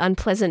slightly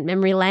unpleasant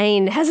memory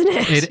lane, hasn't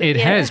it? It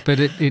has, but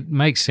it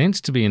makes sense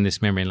to be in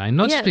this memory lane,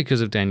 not just because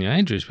of Daniel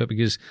Andrews, but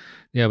because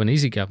the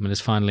Albanese government has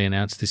finally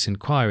announced this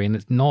inquiry, and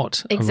it's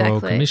not a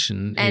royal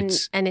commission. And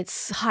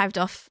it's hived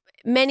off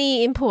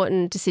many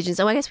important decisions.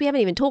 So I guess we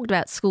haven't even talked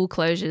about school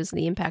closures and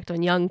the impact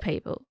on young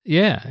people.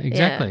 Yeah,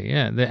 exactly.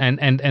 Yeah,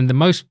 and the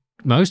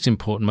most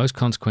important, most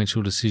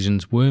consequential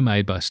decisions were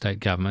made by state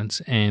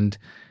governments, and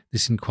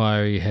this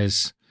inquiry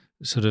has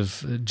sort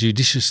of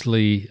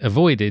judiciously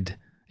avoided,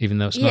 even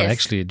though it's not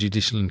actually a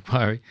judicial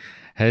inquiry,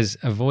 has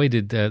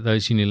avoided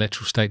those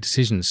unilateral state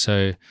decisions.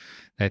 So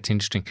that's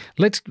interesting.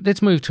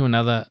 Let's move to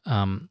another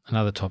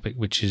topic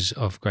which is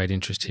of great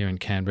interest here in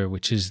Canberra,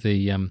 which is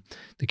the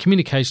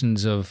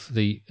communications of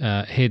the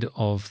head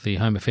of the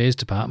Home Affairs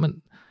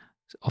Department,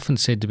 often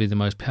said to be the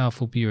most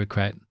powerful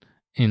bureaucrat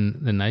in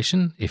the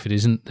nation, if it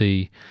isn't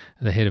the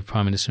head of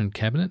Prime Minister and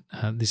Cabinet.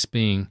 This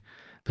being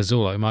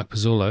Mike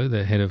Pezzullo,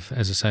 the head of,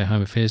 as I say,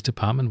 Home Affairs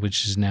Department,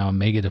 which is now a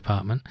mega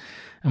department.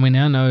 And we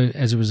now know,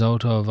 as a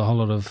result of a whole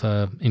lot of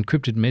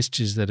encrypted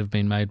messages that have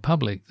been made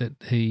public, that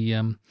he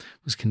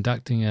was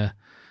conducting a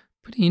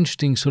pretty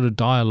interesting sort of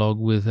dialogue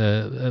with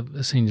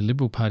a senior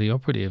Liberal Party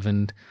operative.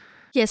 And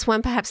yes,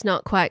 one perhaps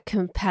not quite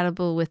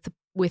compatible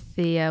with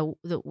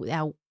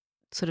our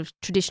sort of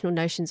traditional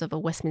notions of a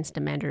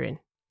Westminster Mandarin.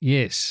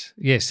 Yes.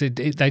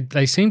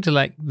 They seem to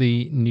lack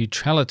the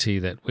neutrality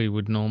that we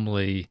would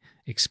normally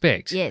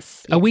expect.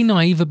 Yes. Are we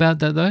naive about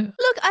that, though?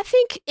 Look, I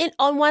think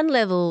on one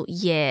level,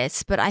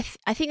 yes, but I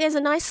think there's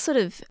a nice sort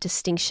of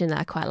distinction that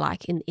I quite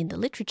like in the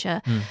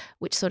literature,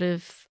 which sort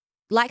of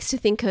likes to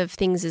think of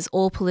things as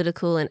all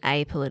political and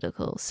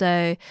apolitical.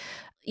 So,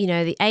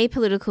 the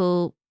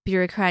apolitical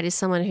bureaucrat is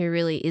someone who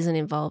really isn't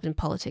involved in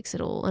politics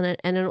at all, and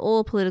an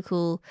all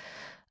political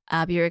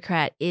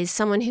bureaucrat is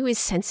someone who is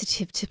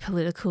sensitive to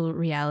political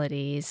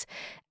realities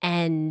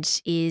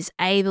and is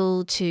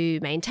able to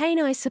maintain,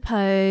 I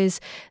suppose,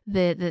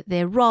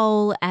 their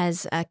role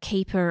as a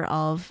keeper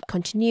of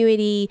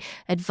continuity,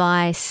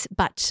 advice,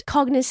 but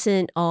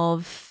cognizant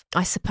of,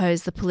 I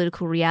suppose, the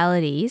political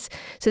realities.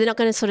 So they're not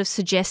going to sort of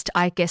suggest,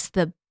 I guess,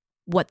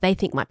 what they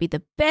think might be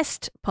the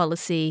best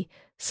policy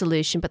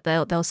solution, but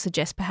they'll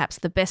suggest perhaps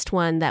the best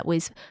one that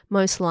was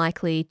most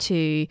likely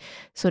to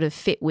sort of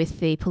fit with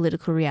the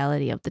political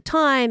reality of the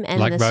time. And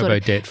like the sort of,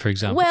 robo-debt, for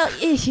example.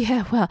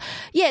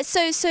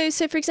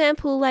 So for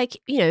example, like,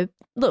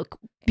 look,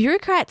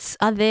 bureaucrats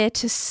are there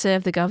to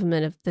serve the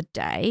government of the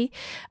day.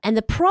 And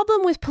the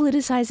problem with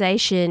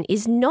politicization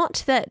is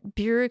not that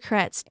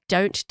bureaucrats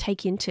don't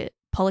take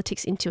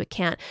politics into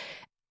account.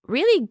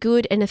 Really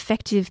good and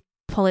effective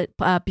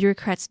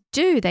bureaucrats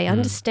do. They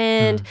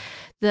understand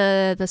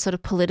the sort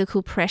of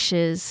political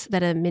pressures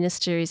that a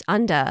minister is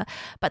under,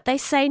 but they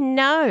say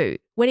no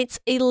when it's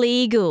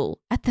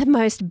illegal at the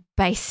most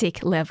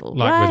basic level.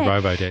 Like right? with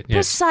robo-debt, yes.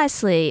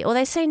 Precisely. Or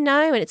they say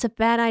no when it's a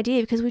bad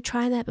idea because we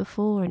tried that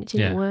before and it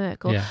didn't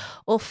work,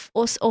 or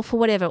for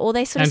whatever. Or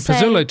they sort of say...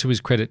 And Pezzullo, to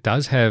his credit,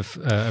 does have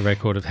a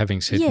record of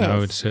having said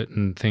no to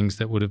certain things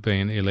that would have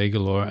been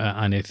illegal or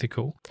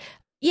unethical.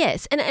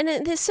 Yes, and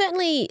there's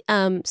certainly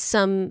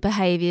some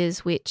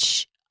behaviours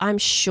which I'm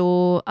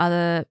sure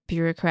other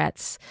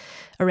bureaucrats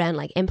around,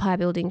 like empire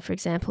building, for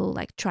example,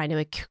 like trying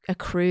to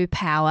accrue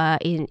power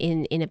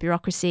in a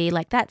bureaucracy,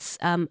 like that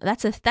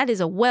is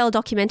a well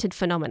documented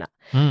phenomena,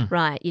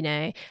 right?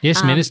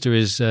 Yes, Minister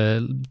is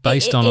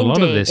based on a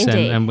lot of this,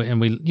 and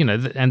we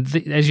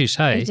as you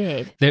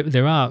say,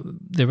 there are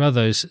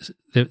those.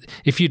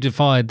 If you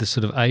divide the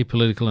sort of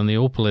apolitical and the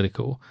all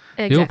political,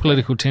 the all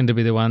political tend to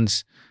be the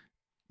ones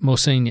more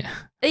senior.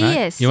 Right?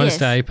 Yes, you want to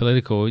stay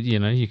apolitical,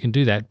 you can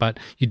do that, but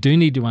you do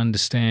need to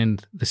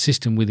understand the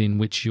system within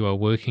which you are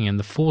working and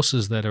the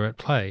forces that are at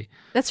play.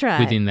 That's right.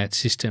 Within that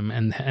system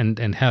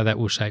and how that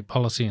will shape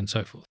policy and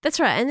so forth. That's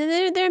right. And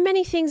then there are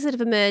many things that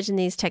have emerged in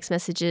these text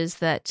messages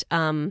that,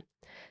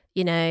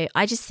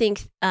 I just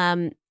think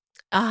are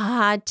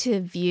hard to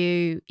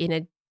view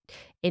in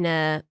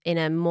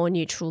a more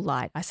neutral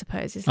light, I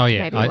suppose.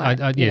 I don't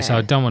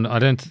want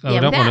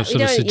to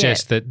sort of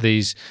suggest that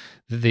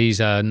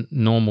these are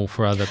normal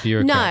for other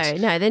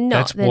bureaucrats. No, they're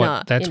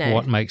not. That's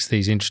what makes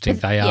these interesting.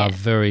 They are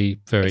very,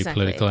 very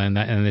political, and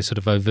they're sort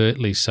of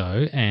overtly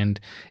so. And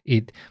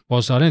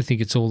whilst I don't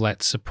think it's all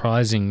that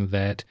surprising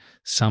that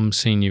some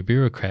senior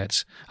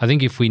bureaucrats, I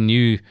think if we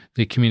knew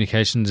the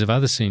communications of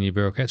other senior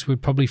bureaucrats,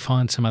 we'd probably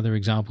find some other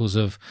examples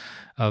of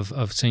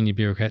senior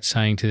bureaucrats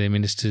saying to their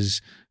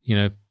ministers,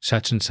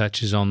 such and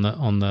such is on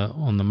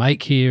the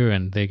make here,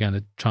 and they're going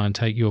to try and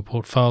take your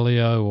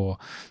portfolio, or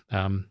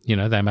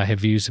they may have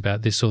views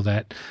about this or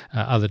that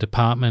other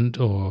department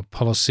or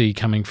policy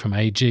coming from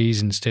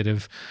AGs instead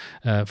of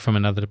from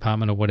another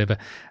department or whatever.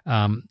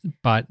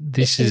 But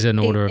this is an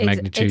order of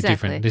magnitude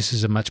different. This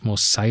is a much more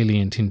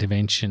salient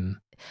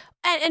intervention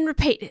and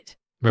repeated.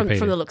 From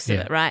the looks of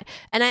it, right?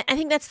 And I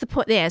think that's the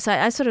point there. So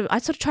I sort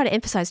of try to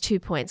emphasize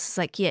 2 points. It's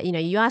like,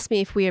 you asked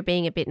me if we are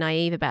being a bit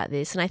naive about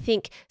this, and I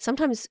think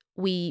sometimes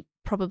we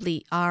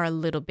probably are a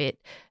little bit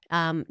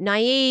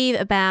naive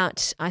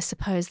about, I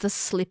suppose, the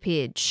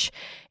slippage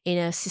in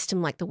a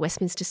system like the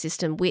Westminster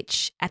system,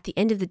 which at the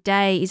end of the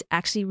day is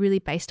actually really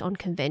based on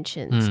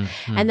conventions.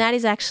 And that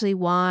is actually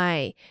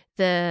why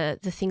the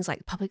things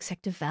like public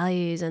sector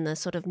values and the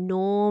sort of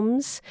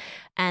norms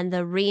and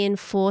the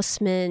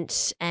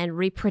reinforcement and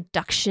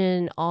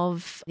reproduction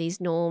of these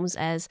norms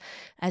as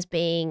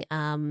being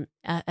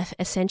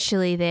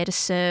essentially there to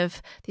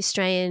serve the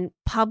Australian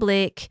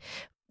public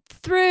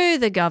through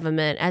the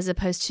government as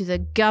opposed to the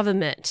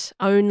government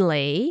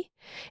only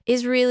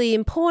is really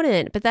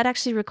important, but that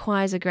actually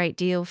requires a great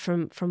deal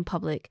from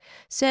public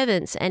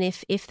servants. And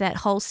if that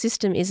whole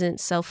system isn't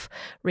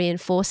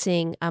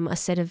self-reinforcing a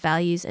set of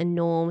values and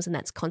norms, and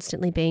that's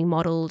constantly being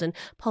modelled, and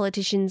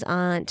politicians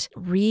aren't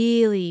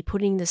really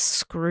putting the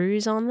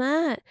screws on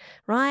that,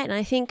 right? And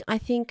I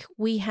think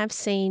we have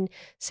seen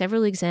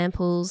several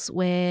examples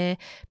where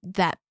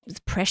that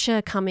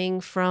pressure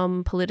coming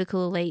from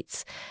political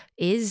elites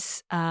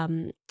is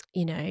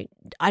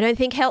I don't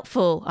think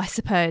helpful, I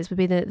suppose, would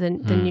be the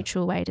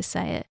neutral way to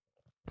say it.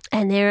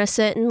 And there are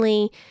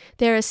certainly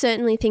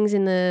things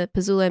in the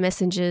Pezzullo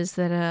messages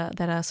that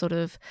are sort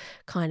of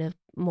kind of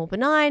more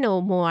benign,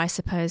 or more, I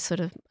suppose, sort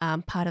of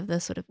part of the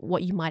sort of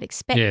what you might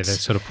expect. Yeah, that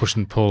sort of push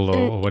and pull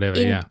or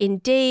whatever.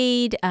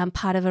 Indeed,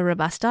 part of a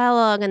robust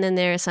dialogue. And then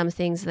there are some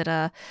things that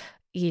are,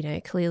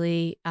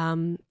 clearly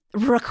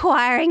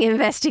requiring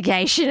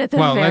investigation at the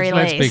very least.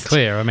 Let's be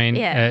clear. I mean,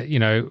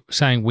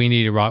 saying we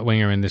need a right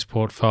winger in this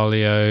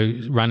portfolio,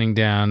 running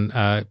down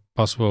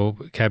possible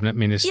cabinet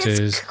ministers.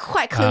 It's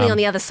quite clearly on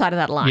the other side of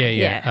that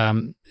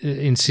line.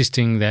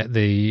 Insisting that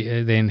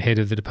the then head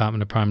of the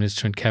Department of Prime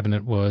Minister and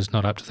Cabinet was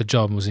not up to the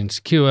job and was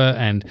insecure.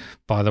 And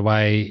by the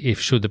way,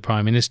 should the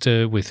Prime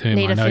Minister, with whom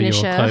I know you're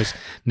close,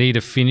 need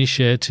a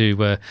finisher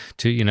to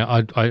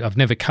I've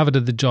never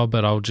coveted the job,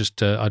 but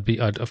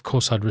of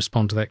course I'd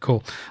respond to that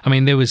call. I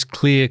mean, there was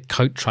clear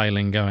coat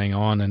trailing going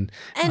on, and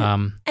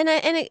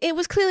it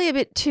was clearly a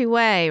bit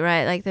two-way,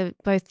 right? Like they're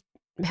both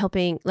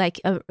helping,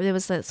 there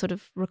was that sort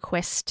of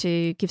request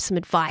to give some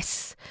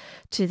advice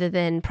to the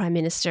then Prime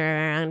Minister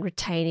around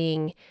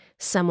retaining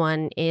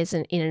someone in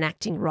an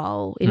acting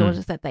role in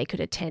order that they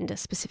could attend a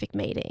specific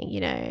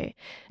meeting,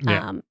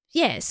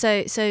 So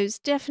it's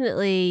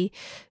definitely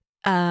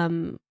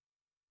not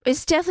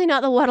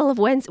the Waddle of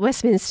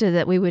Westminster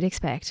that we would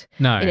expect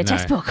in a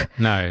textbook.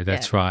 No,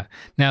 that's right.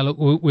 Now,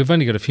 look, we've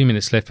only got a few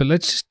minutes left, but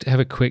let's just have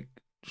a quick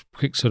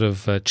sort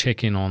of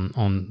check-in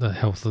on the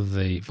health of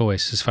the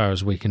voice as far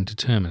as we can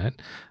determine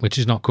it, which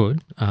is not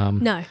good.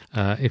 No.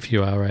 If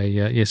you are a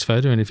yes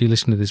voter, and if you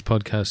listen to this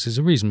podcast, there's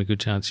a reasonably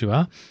good chance you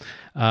are,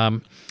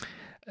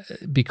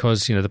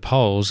 because, the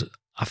polls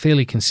are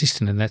fairly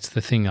consistent, and that's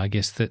the thing, I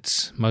guess,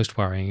 that's most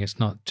worrying. It's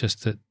not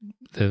just that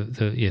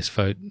the yes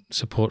vote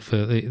support for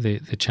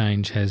the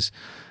change has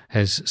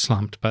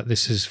slumped, but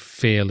this is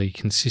fairly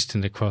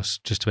consistent across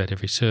just about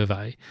every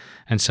survey.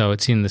 And so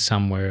it's in the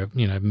somewhere,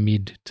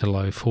 mid to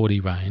low 40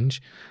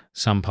 range.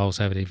 Some polls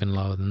have it even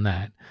lower than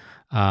that.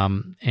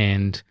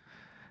 And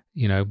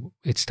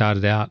it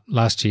started out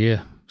last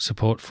year,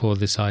 support for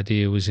this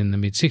idea was in the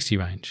mid 60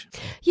 range.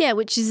 Yeah,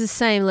 which is the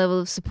same level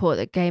of support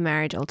that gay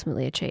marriage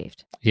ultimately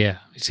achieved. Yeah,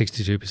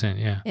 62%,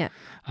 yeah. Yeah.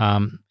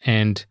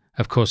 And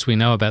of course, we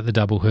know about the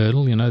double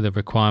hurdle, the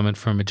requirement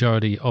for a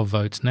majority of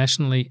votes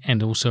nationally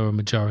and also a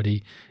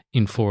majority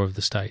in 4 of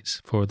the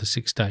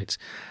 6 states.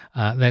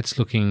 That's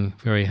looking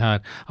very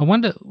hard. I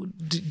wonder,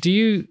 do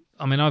you,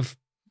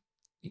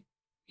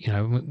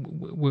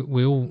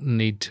 we all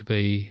need to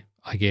be,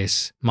 I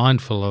guess,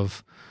 mindful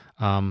of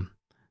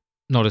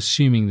not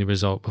assuming the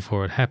result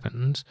before it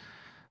happens,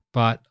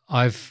 but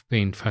I've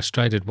been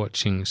frustrated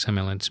watching some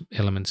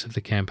elements of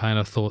the campaign.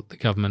 I thought the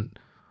government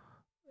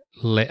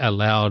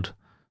allowed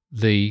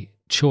the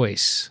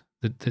choice,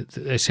 that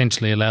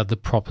essentially allowed the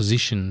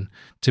proposition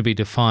to be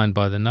defined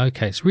by the no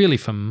case really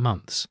for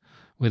months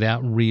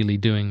without really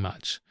doing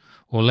much.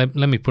 Or let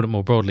me put it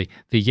more broadly,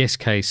 the yes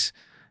case,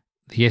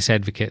 the yes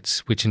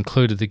advocates, which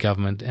included the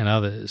government and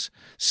others,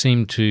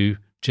 seemed to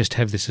just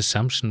have this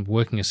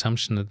working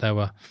assumption that they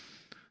were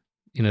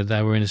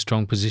in a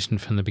strong position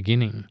from the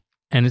beginning.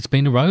 And it's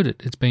been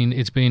eroded. It's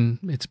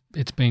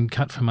been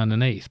cut from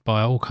underneath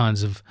by all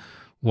kinds of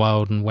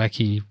wild and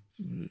wacky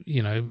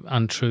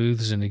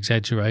untruths and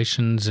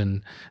exaggerations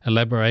and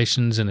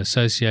elaborations and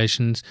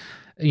associations.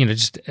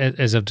 Just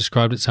as I've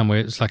described it somewhere,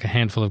 it's like a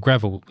handful of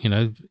gravel.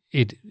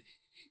 It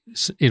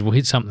will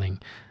hit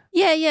something.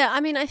 Yeah. I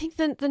mean, I think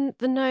the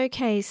no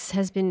case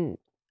has been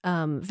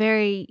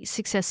very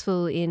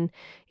successful in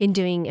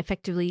doing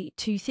effectively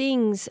 2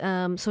 things,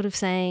 sort of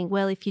saying,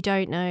 well, if you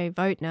don't know,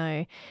 vote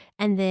no,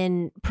 and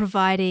then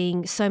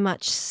providing so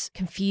much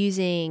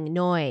confusing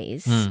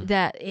noise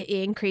that it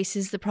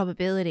increases the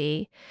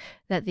probability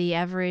that the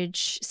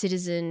average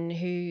citizen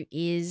who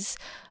is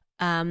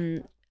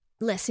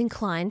less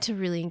inclined to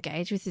really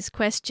engage with this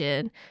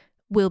question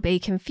will be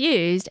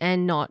confused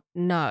and not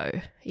know.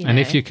 And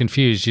if you're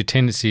confused, your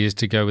tendency is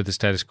to go with the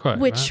status quo,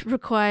 which right?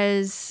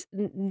 requires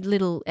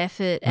little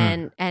effort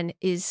and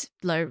is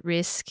low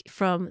risk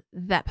from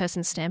that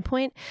person's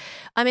standpoint.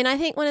 I mean, I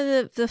think one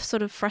of the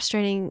sort of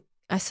frustrating,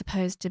 I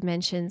suppose,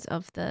 dimensions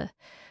of the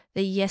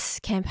yes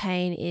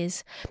campaign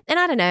is, and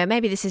I don't know,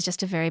 maybe this is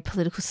just a very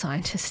political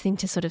scientist thing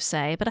to sort of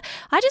say, but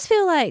I just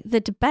feel like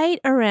the debate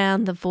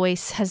around the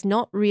voice has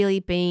not really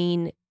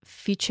been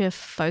future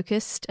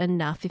focused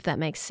enough, if that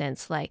makes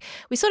sense. Like,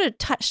 we sort of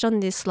touched on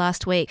this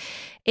last week.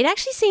 It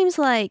actually seems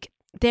like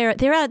there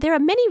are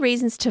many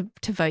reasons to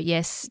vote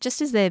yes,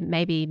 just as there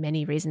may be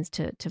many reasons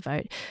to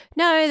vote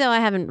no, though I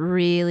haven't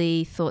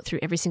really thought through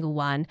every single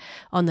one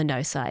on the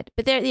no side.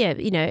 But there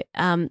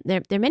are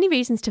many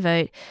reasons to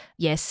vote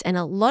yes, and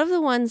a lot of the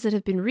ones that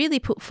have been really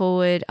put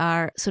forward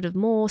are sort of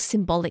more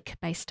symbolic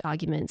based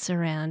arguments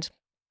around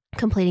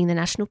completing the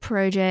national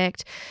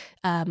project,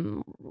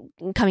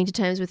 coming to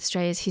terms with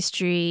Australia's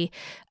history,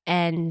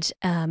 and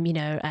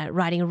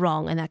righting a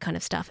wrong and that kind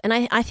of stuff. And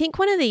I think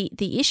one of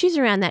the issues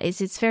around that is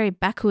it's very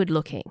backward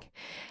looking,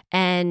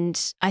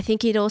 and I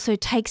think it also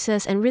takes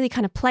us and really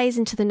kind of plays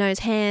into the no's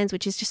hands,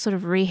 which is just sort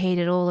of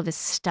reheated all of this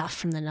stuff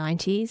from the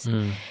 90s.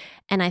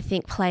 And I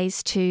think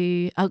plays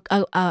to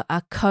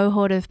a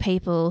cohort of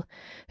people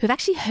who've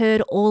actually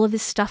heard all of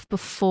this stuff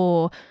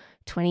before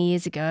 20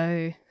 years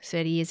ago,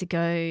 30 years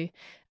ago.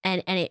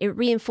 And it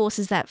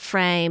reinforces that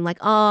frame, like,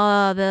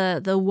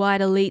 the white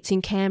elites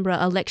in Canberra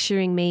are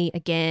lecturing me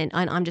again,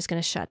 and I'm just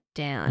going to shut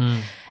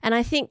down. And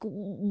I think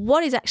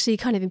what is actually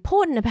kind of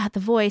important about The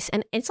Voice,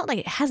 and it's not like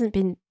it hasn't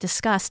been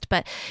discussed,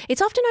 but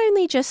it's often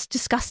only just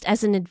discussed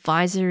as an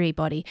advisory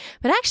body.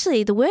 But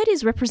actually the word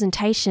is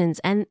representations,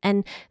 and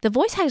The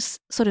Voice has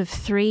sort of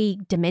three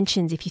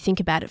dimensions if you think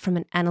about it from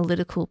an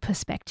analytical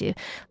perspective.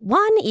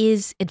 One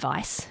is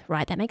advice,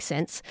 right? That makes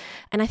sense.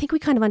 And I think we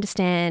kind of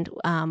understand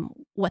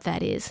what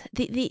that is.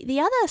 The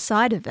other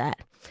side of that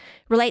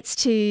relates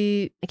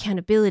to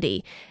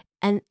accountability.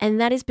 And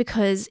that is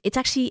because it's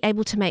actually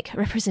able to make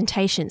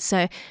representations.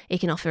 So it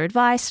can offer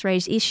advice,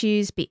 raise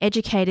issues, be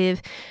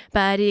educative,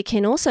 but it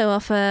can also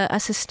offer a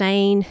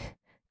sustained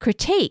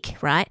critique,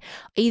 right?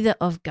 Either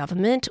of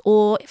government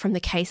or, from the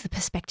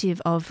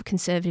perspective of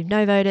conservative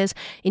no voters,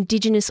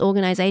 Indigenous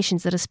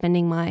organisations that are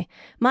spending my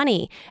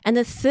money. And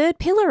the third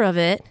pillar of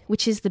it,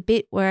 which is the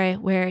bit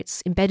where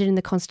it's embedded in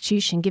the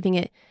Constitution, giving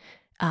it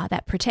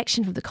that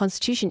protection of the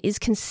Constitution, is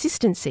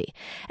consistency.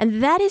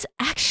 And that is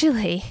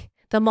actually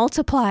the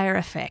multiplier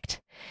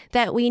effect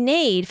that we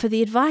need for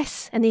the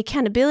advice and the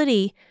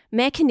accountability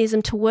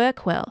mechanism to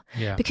work well.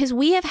 Yeah. Because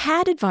we have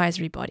had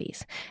advisory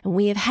bodies and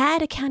we have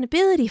had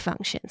accountability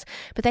functions,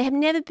 but they have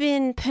never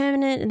been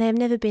permanent and they have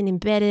never been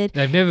embedded.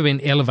 They've never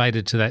been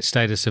elevated to that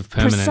status of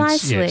permanence.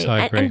 Precisely. Yes,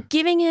 I agree. And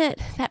giving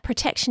it that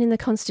protection in the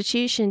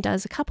Constitution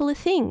does a couple of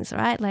things,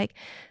 right? Like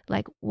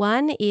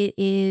one, it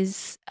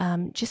is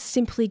just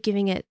simply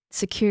giving it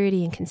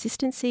security and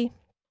consistency,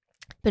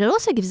 but it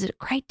also gives it a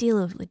great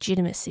deal of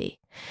legitimacy,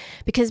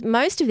 because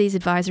most of these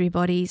advisory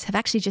bodies have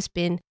actually just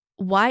been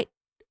white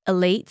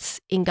elites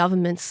in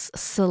governments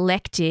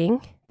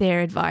selecting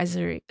their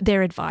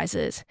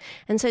advisors.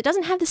 And so it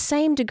doesn't have the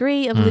same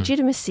degree of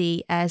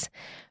legitimacy as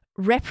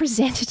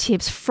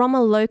representatives from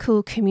a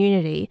local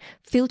community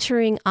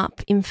filtering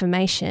up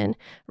information,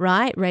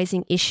 right?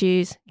 Raising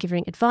issues,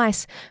 giving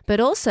advice, but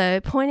also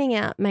pointing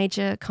out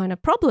major kind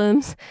of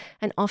problems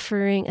and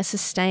offering a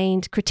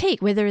sustained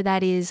critique, whether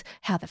that is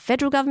how the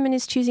federal government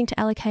is choosing to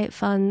allocate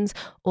funds,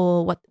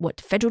 or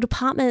what federal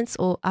departments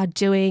are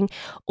doing,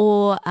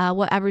 or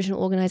what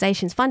Aboriginal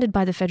organisations funded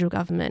by the federal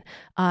government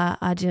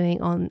are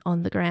doing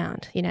on the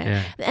ground, you know.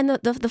 Yeah. And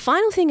the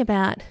final thing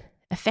about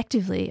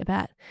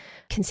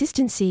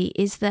consistency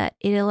is that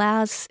it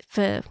allows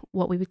for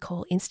what we would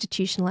call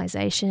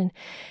institutionalization.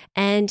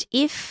 And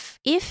if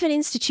an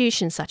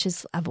institution such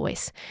as A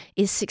Voice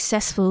is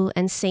successful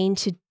and seen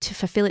to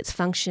fulfill its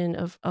function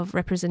of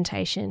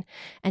representation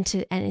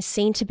and is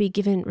seen to be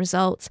given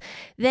results,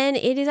 then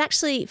it is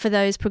actually, for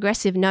those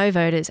progressive no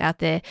voters out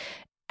there,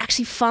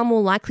 actually far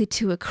more likely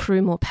to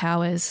accrue more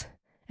powers,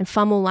 and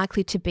far more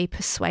likely to be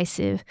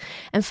persuasive,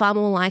 and far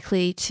more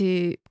likely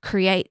to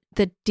create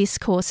the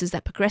discourses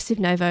that progressive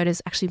no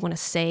voters actually want to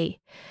see,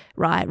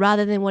 right?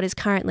 Rather than what is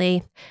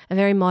currently a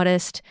very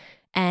modest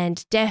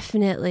and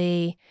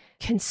definitely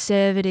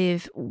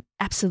conservative,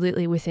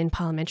 absolutely within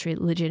parliamentary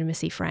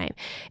legitimacy frame.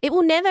 It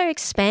will never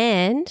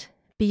expand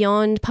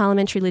beyond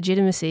parliamentary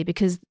legitimacy,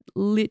 because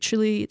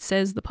literally it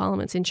says the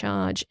parliament's in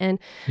charge. And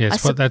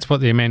that's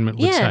what the amendment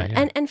would say.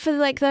 Yeah. And for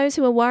those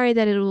who are worried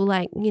that it will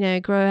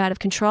grow out of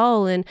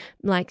control and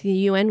the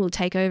UN will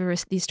take over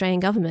the Australian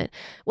government.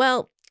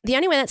 Well, the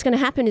only way that's going to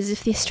happen is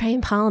if the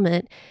Australian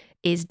Parliament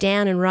is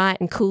down and right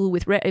and cool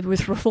with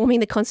reforming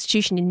the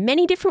Constitution in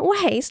many different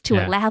ways to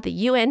allow the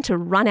UN to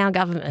run our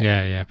government.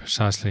 Yeah,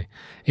 precisely.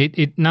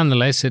 It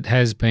nonetheless, it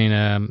has been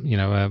an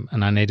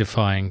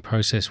unedifying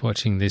process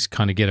watching this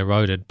kind of get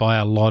eroded by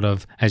a lot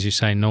of, as you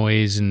say,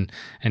 noise and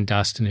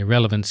dust and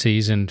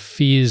irrelevancies and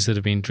fears that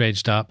have been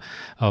dredged up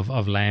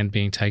of land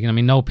being taken. I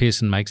mean, Noel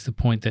Pearson makes the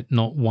point that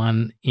not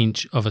 1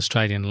 inch of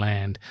Australian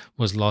land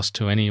was lost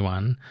to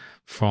anyone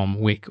from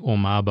Wick or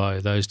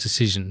Mabo, those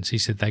decisions. He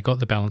said they got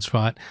the balance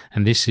right,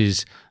 and this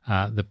is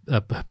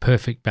the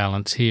perfect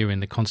balance here in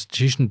the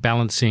Constitution,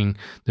 balancing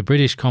the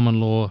British common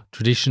law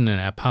tradition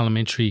and our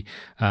parliamentary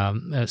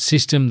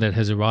system that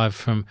has arrived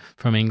from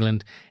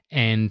England,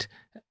 and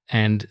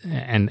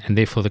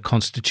therefore the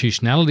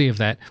constitutionality of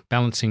that,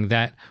 balancing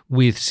that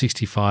with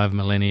 65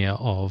 millennia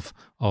of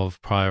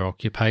prior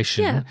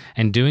occupation,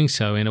 and doing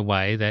so in a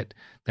way that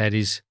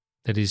is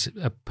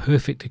a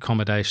perfect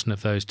accommodation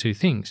of those two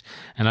things.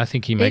 And I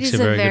think he makes a very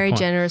good point. It is a very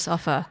generous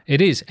offer.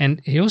 It is.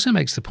 And he also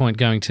makes the point,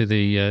 going to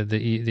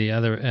the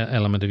other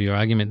element of your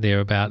argument there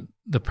about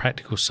the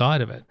practical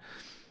side of it.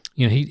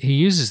 You know, he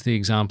uses the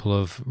example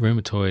of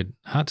rheumatoid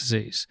heart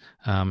disease,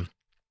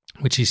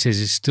 which he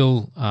says is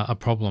still a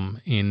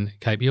problem in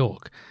Cape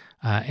York.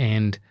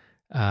 And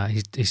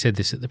he said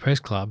this at the press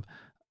club.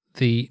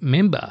 The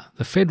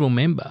federal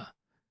member,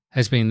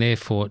 has been there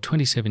for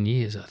 27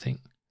 years, I think.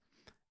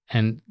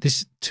 And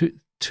this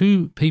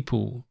two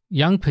people,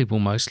 young people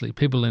mostly,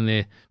 people in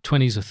their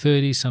 20s or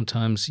 30s,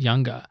 sometimes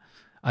younger,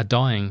 are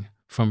dying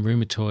from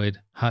rheumatoid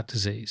heart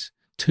disease,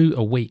 2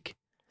 a week.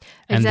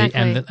 Exactly.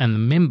 And the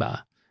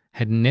member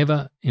had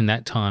never in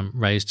that time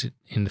raised it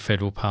in the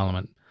federal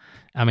parliament.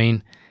 I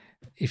mean,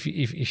 if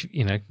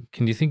you know,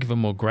 can you think of a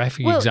more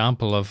graphic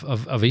example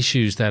of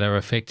issues that are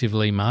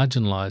effectively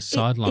marginalised,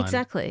 sidelined?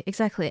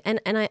 Exactly. And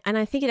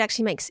I think it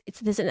actually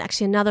there's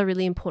actually another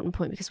really important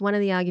point, because one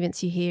of the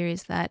arguments you hear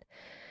is that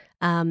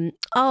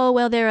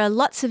there are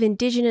lots of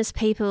Indigenous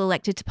people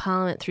elected to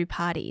Parliament through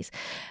parties.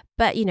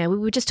 But, we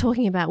were just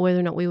talking about whether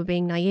or not we were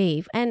being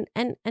naive. And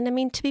I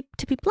mean, to be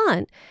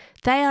blunt,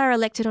 they are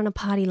elected on a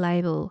party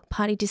label.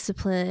 Party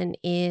discipline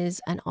is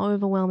an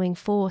overwhelming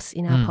force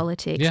in our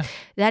politics. Yeah.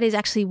 That is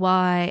actually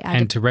why...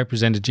 And to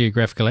represent a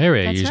geographical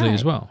area usually right.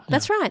 as well. Yeah.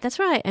 That's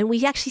right. And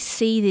we actually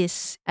see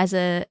this as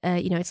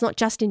it's not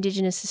just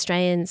Indigenous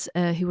Australians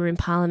who were in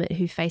Parliament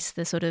who face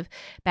the sort of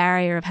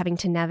barrier of having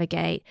to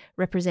navigate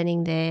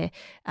representing their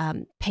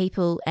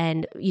people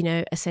and,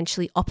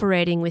 essentially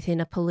operating within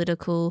a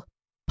political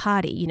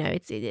party.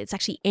 It's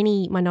actually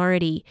any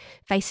minority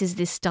faces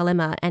this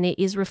dilemma, and it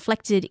is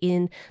reflected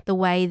in the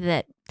way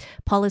that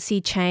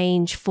policy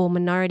change for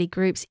minority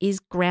groups is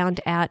ground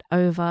out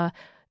over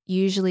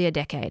usually a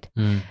decade.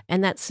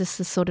 And that's just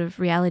the sort of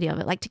reality of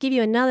it. Like, to give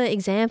you another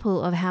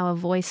example of how a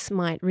voice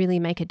might really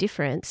make a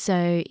difference.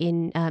 So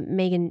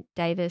Megan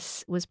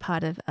Davis was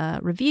part of a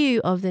review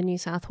of the New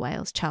South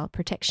Wales child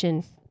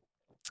protection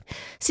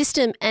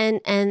system, and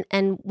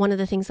one of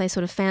the things they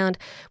sort of found,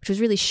 which was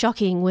really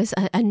shocking, was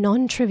a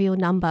non-trivial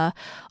number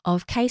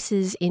of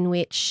cases in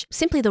which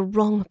simply the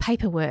wrong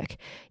paperwork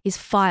is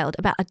filed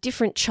about a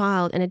different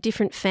child and a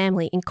different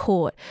family in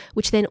court,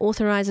 which then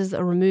authorises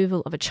the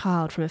removal of a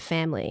child from a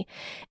family.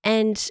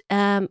 And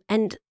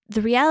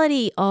the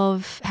reality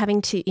of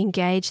having to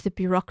engage the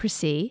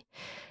bureaucracy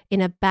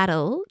in a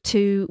battle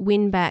to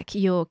win back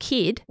your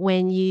kid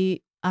when you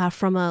are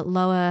from a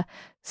lower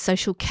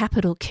social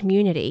capital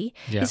community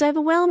is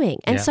overwhelming.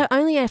 And so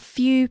only a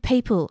few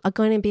people are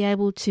going to be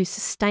able to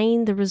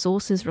sustain the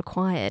resources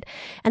required.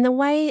 And the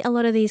way a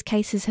lot of these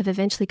cases have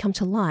eventually come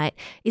to light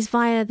is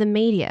via the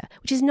media,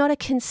 which is not a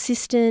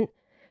consistent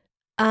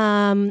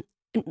accountability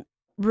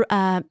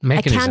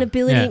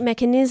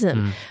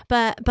mechanism.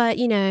 But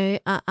a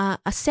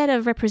set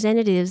of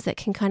representatives that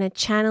can kind of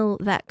channel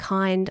that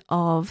kind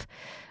of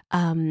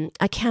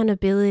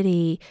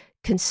accountability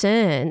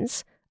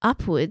concerns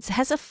upwards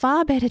has a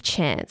far better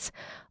chance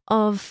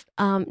of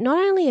not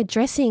only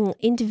addressing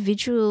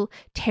individual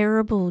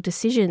terrible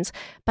decisions,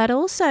 but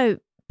also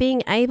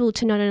being able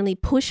to not only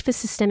push for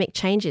systemic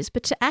changes,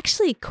 but to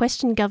actually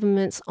question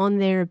governments on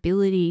their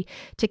ability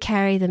to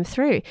carry them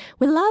through.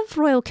 We love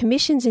royal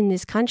commissions in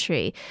this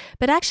country,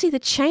 but actually the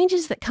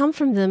changes that come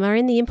from them are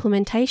in the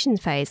implementation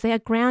phase. They are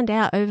ground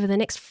out over the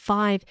next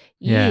 5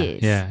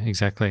 years. Yeah,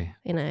 exactly.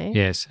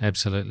 Yes,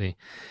 absolutely.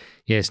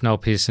 Yes, Noel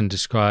Pearson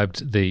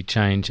described the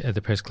change at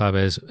the Press Club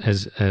as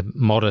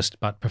modest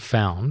but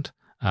profound,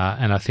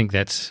 and I think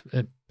that's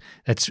a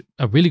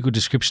really good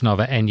description of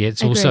it, and yet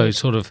it's also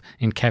sort of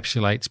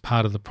encapsulates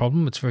part of the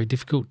problem. It's very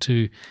difficult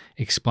to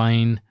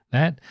explain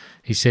that.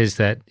 He says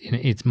that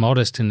it's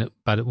modest,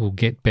 but it will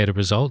get better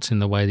results in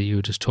the way that you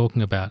were just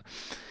talking about.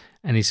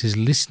 And he says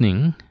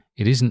listening,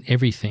 it isn't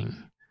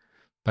everything,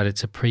 but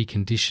it's a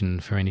precondition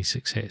for any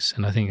success,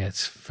 and I think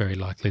that's very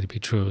likely to be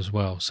true as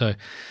well. So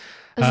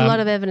there's a lot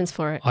of evidence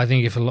for it. I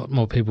think if a lot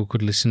more people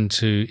could listen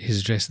to his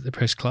address at the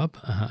Press Club,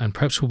 and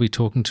perhaps we'll be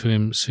talking to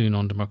him soon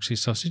on Democracy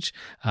Sausage.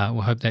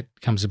 We'll hope that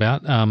comes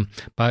about.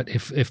 But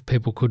if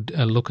people could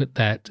look at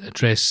that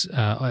address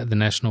at the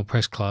National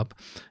Press Club,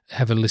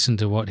 have a listen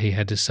to what he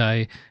had to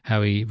say,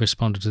 how he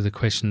responded to the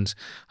questions,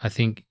 I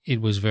think it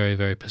was very,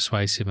 very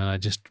persuasive, and I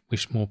just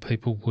wish more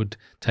people would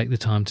take the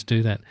time to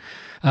do that.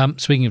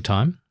 Speaking of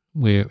time,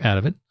 we're out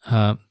of it.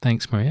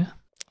 Thanks, Maria.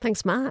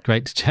 Thanks, Mark.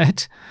 Great to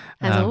chat.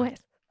 As always.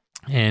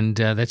 And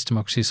that's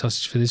Democracy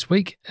Sausage for this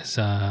week. As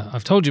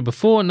I've told you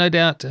before, no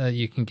doubt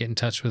you can get in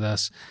touch with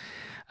us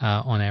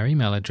on our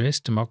email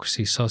address,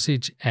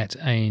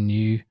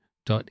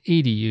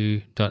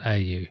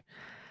 democracysausage@anu.edu.au.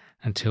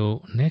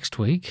 Until next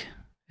week,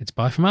 it's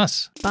bye from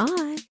us.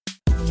 Bye.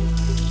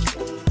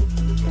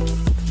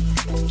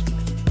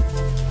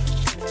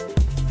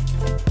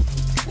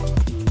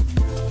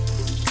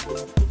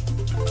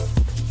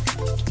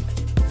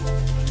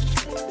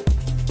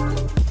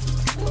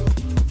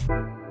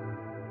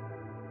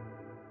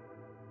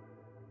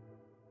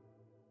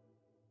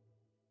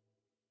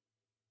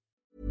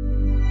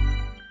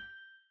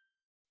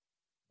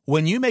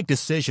 When you make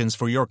decisions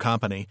for your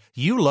company,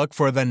 you look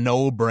for the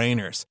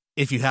no-brainers.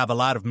 If you have a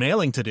lot of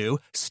mailing to do,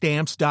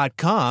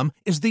 Stamps.com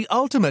is the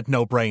ultimate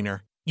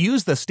no-brainer.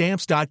 Use the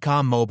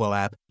Stamps.com mobile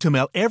app to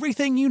mail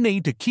everything you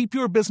need to keep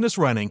your business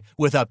running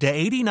with up to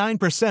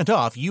 89%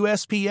 off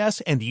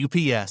USPS and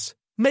UPS.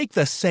 Make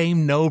the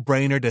same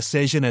no-brainer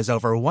decision as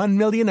over 1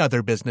 million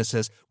other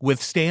businesses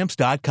with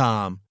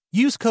Stamps.com.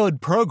 Use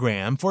code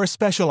PROGRAM for a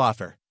special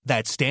offer.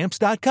 That's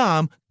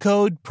Stamps.com,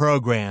 code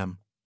PROGRAM.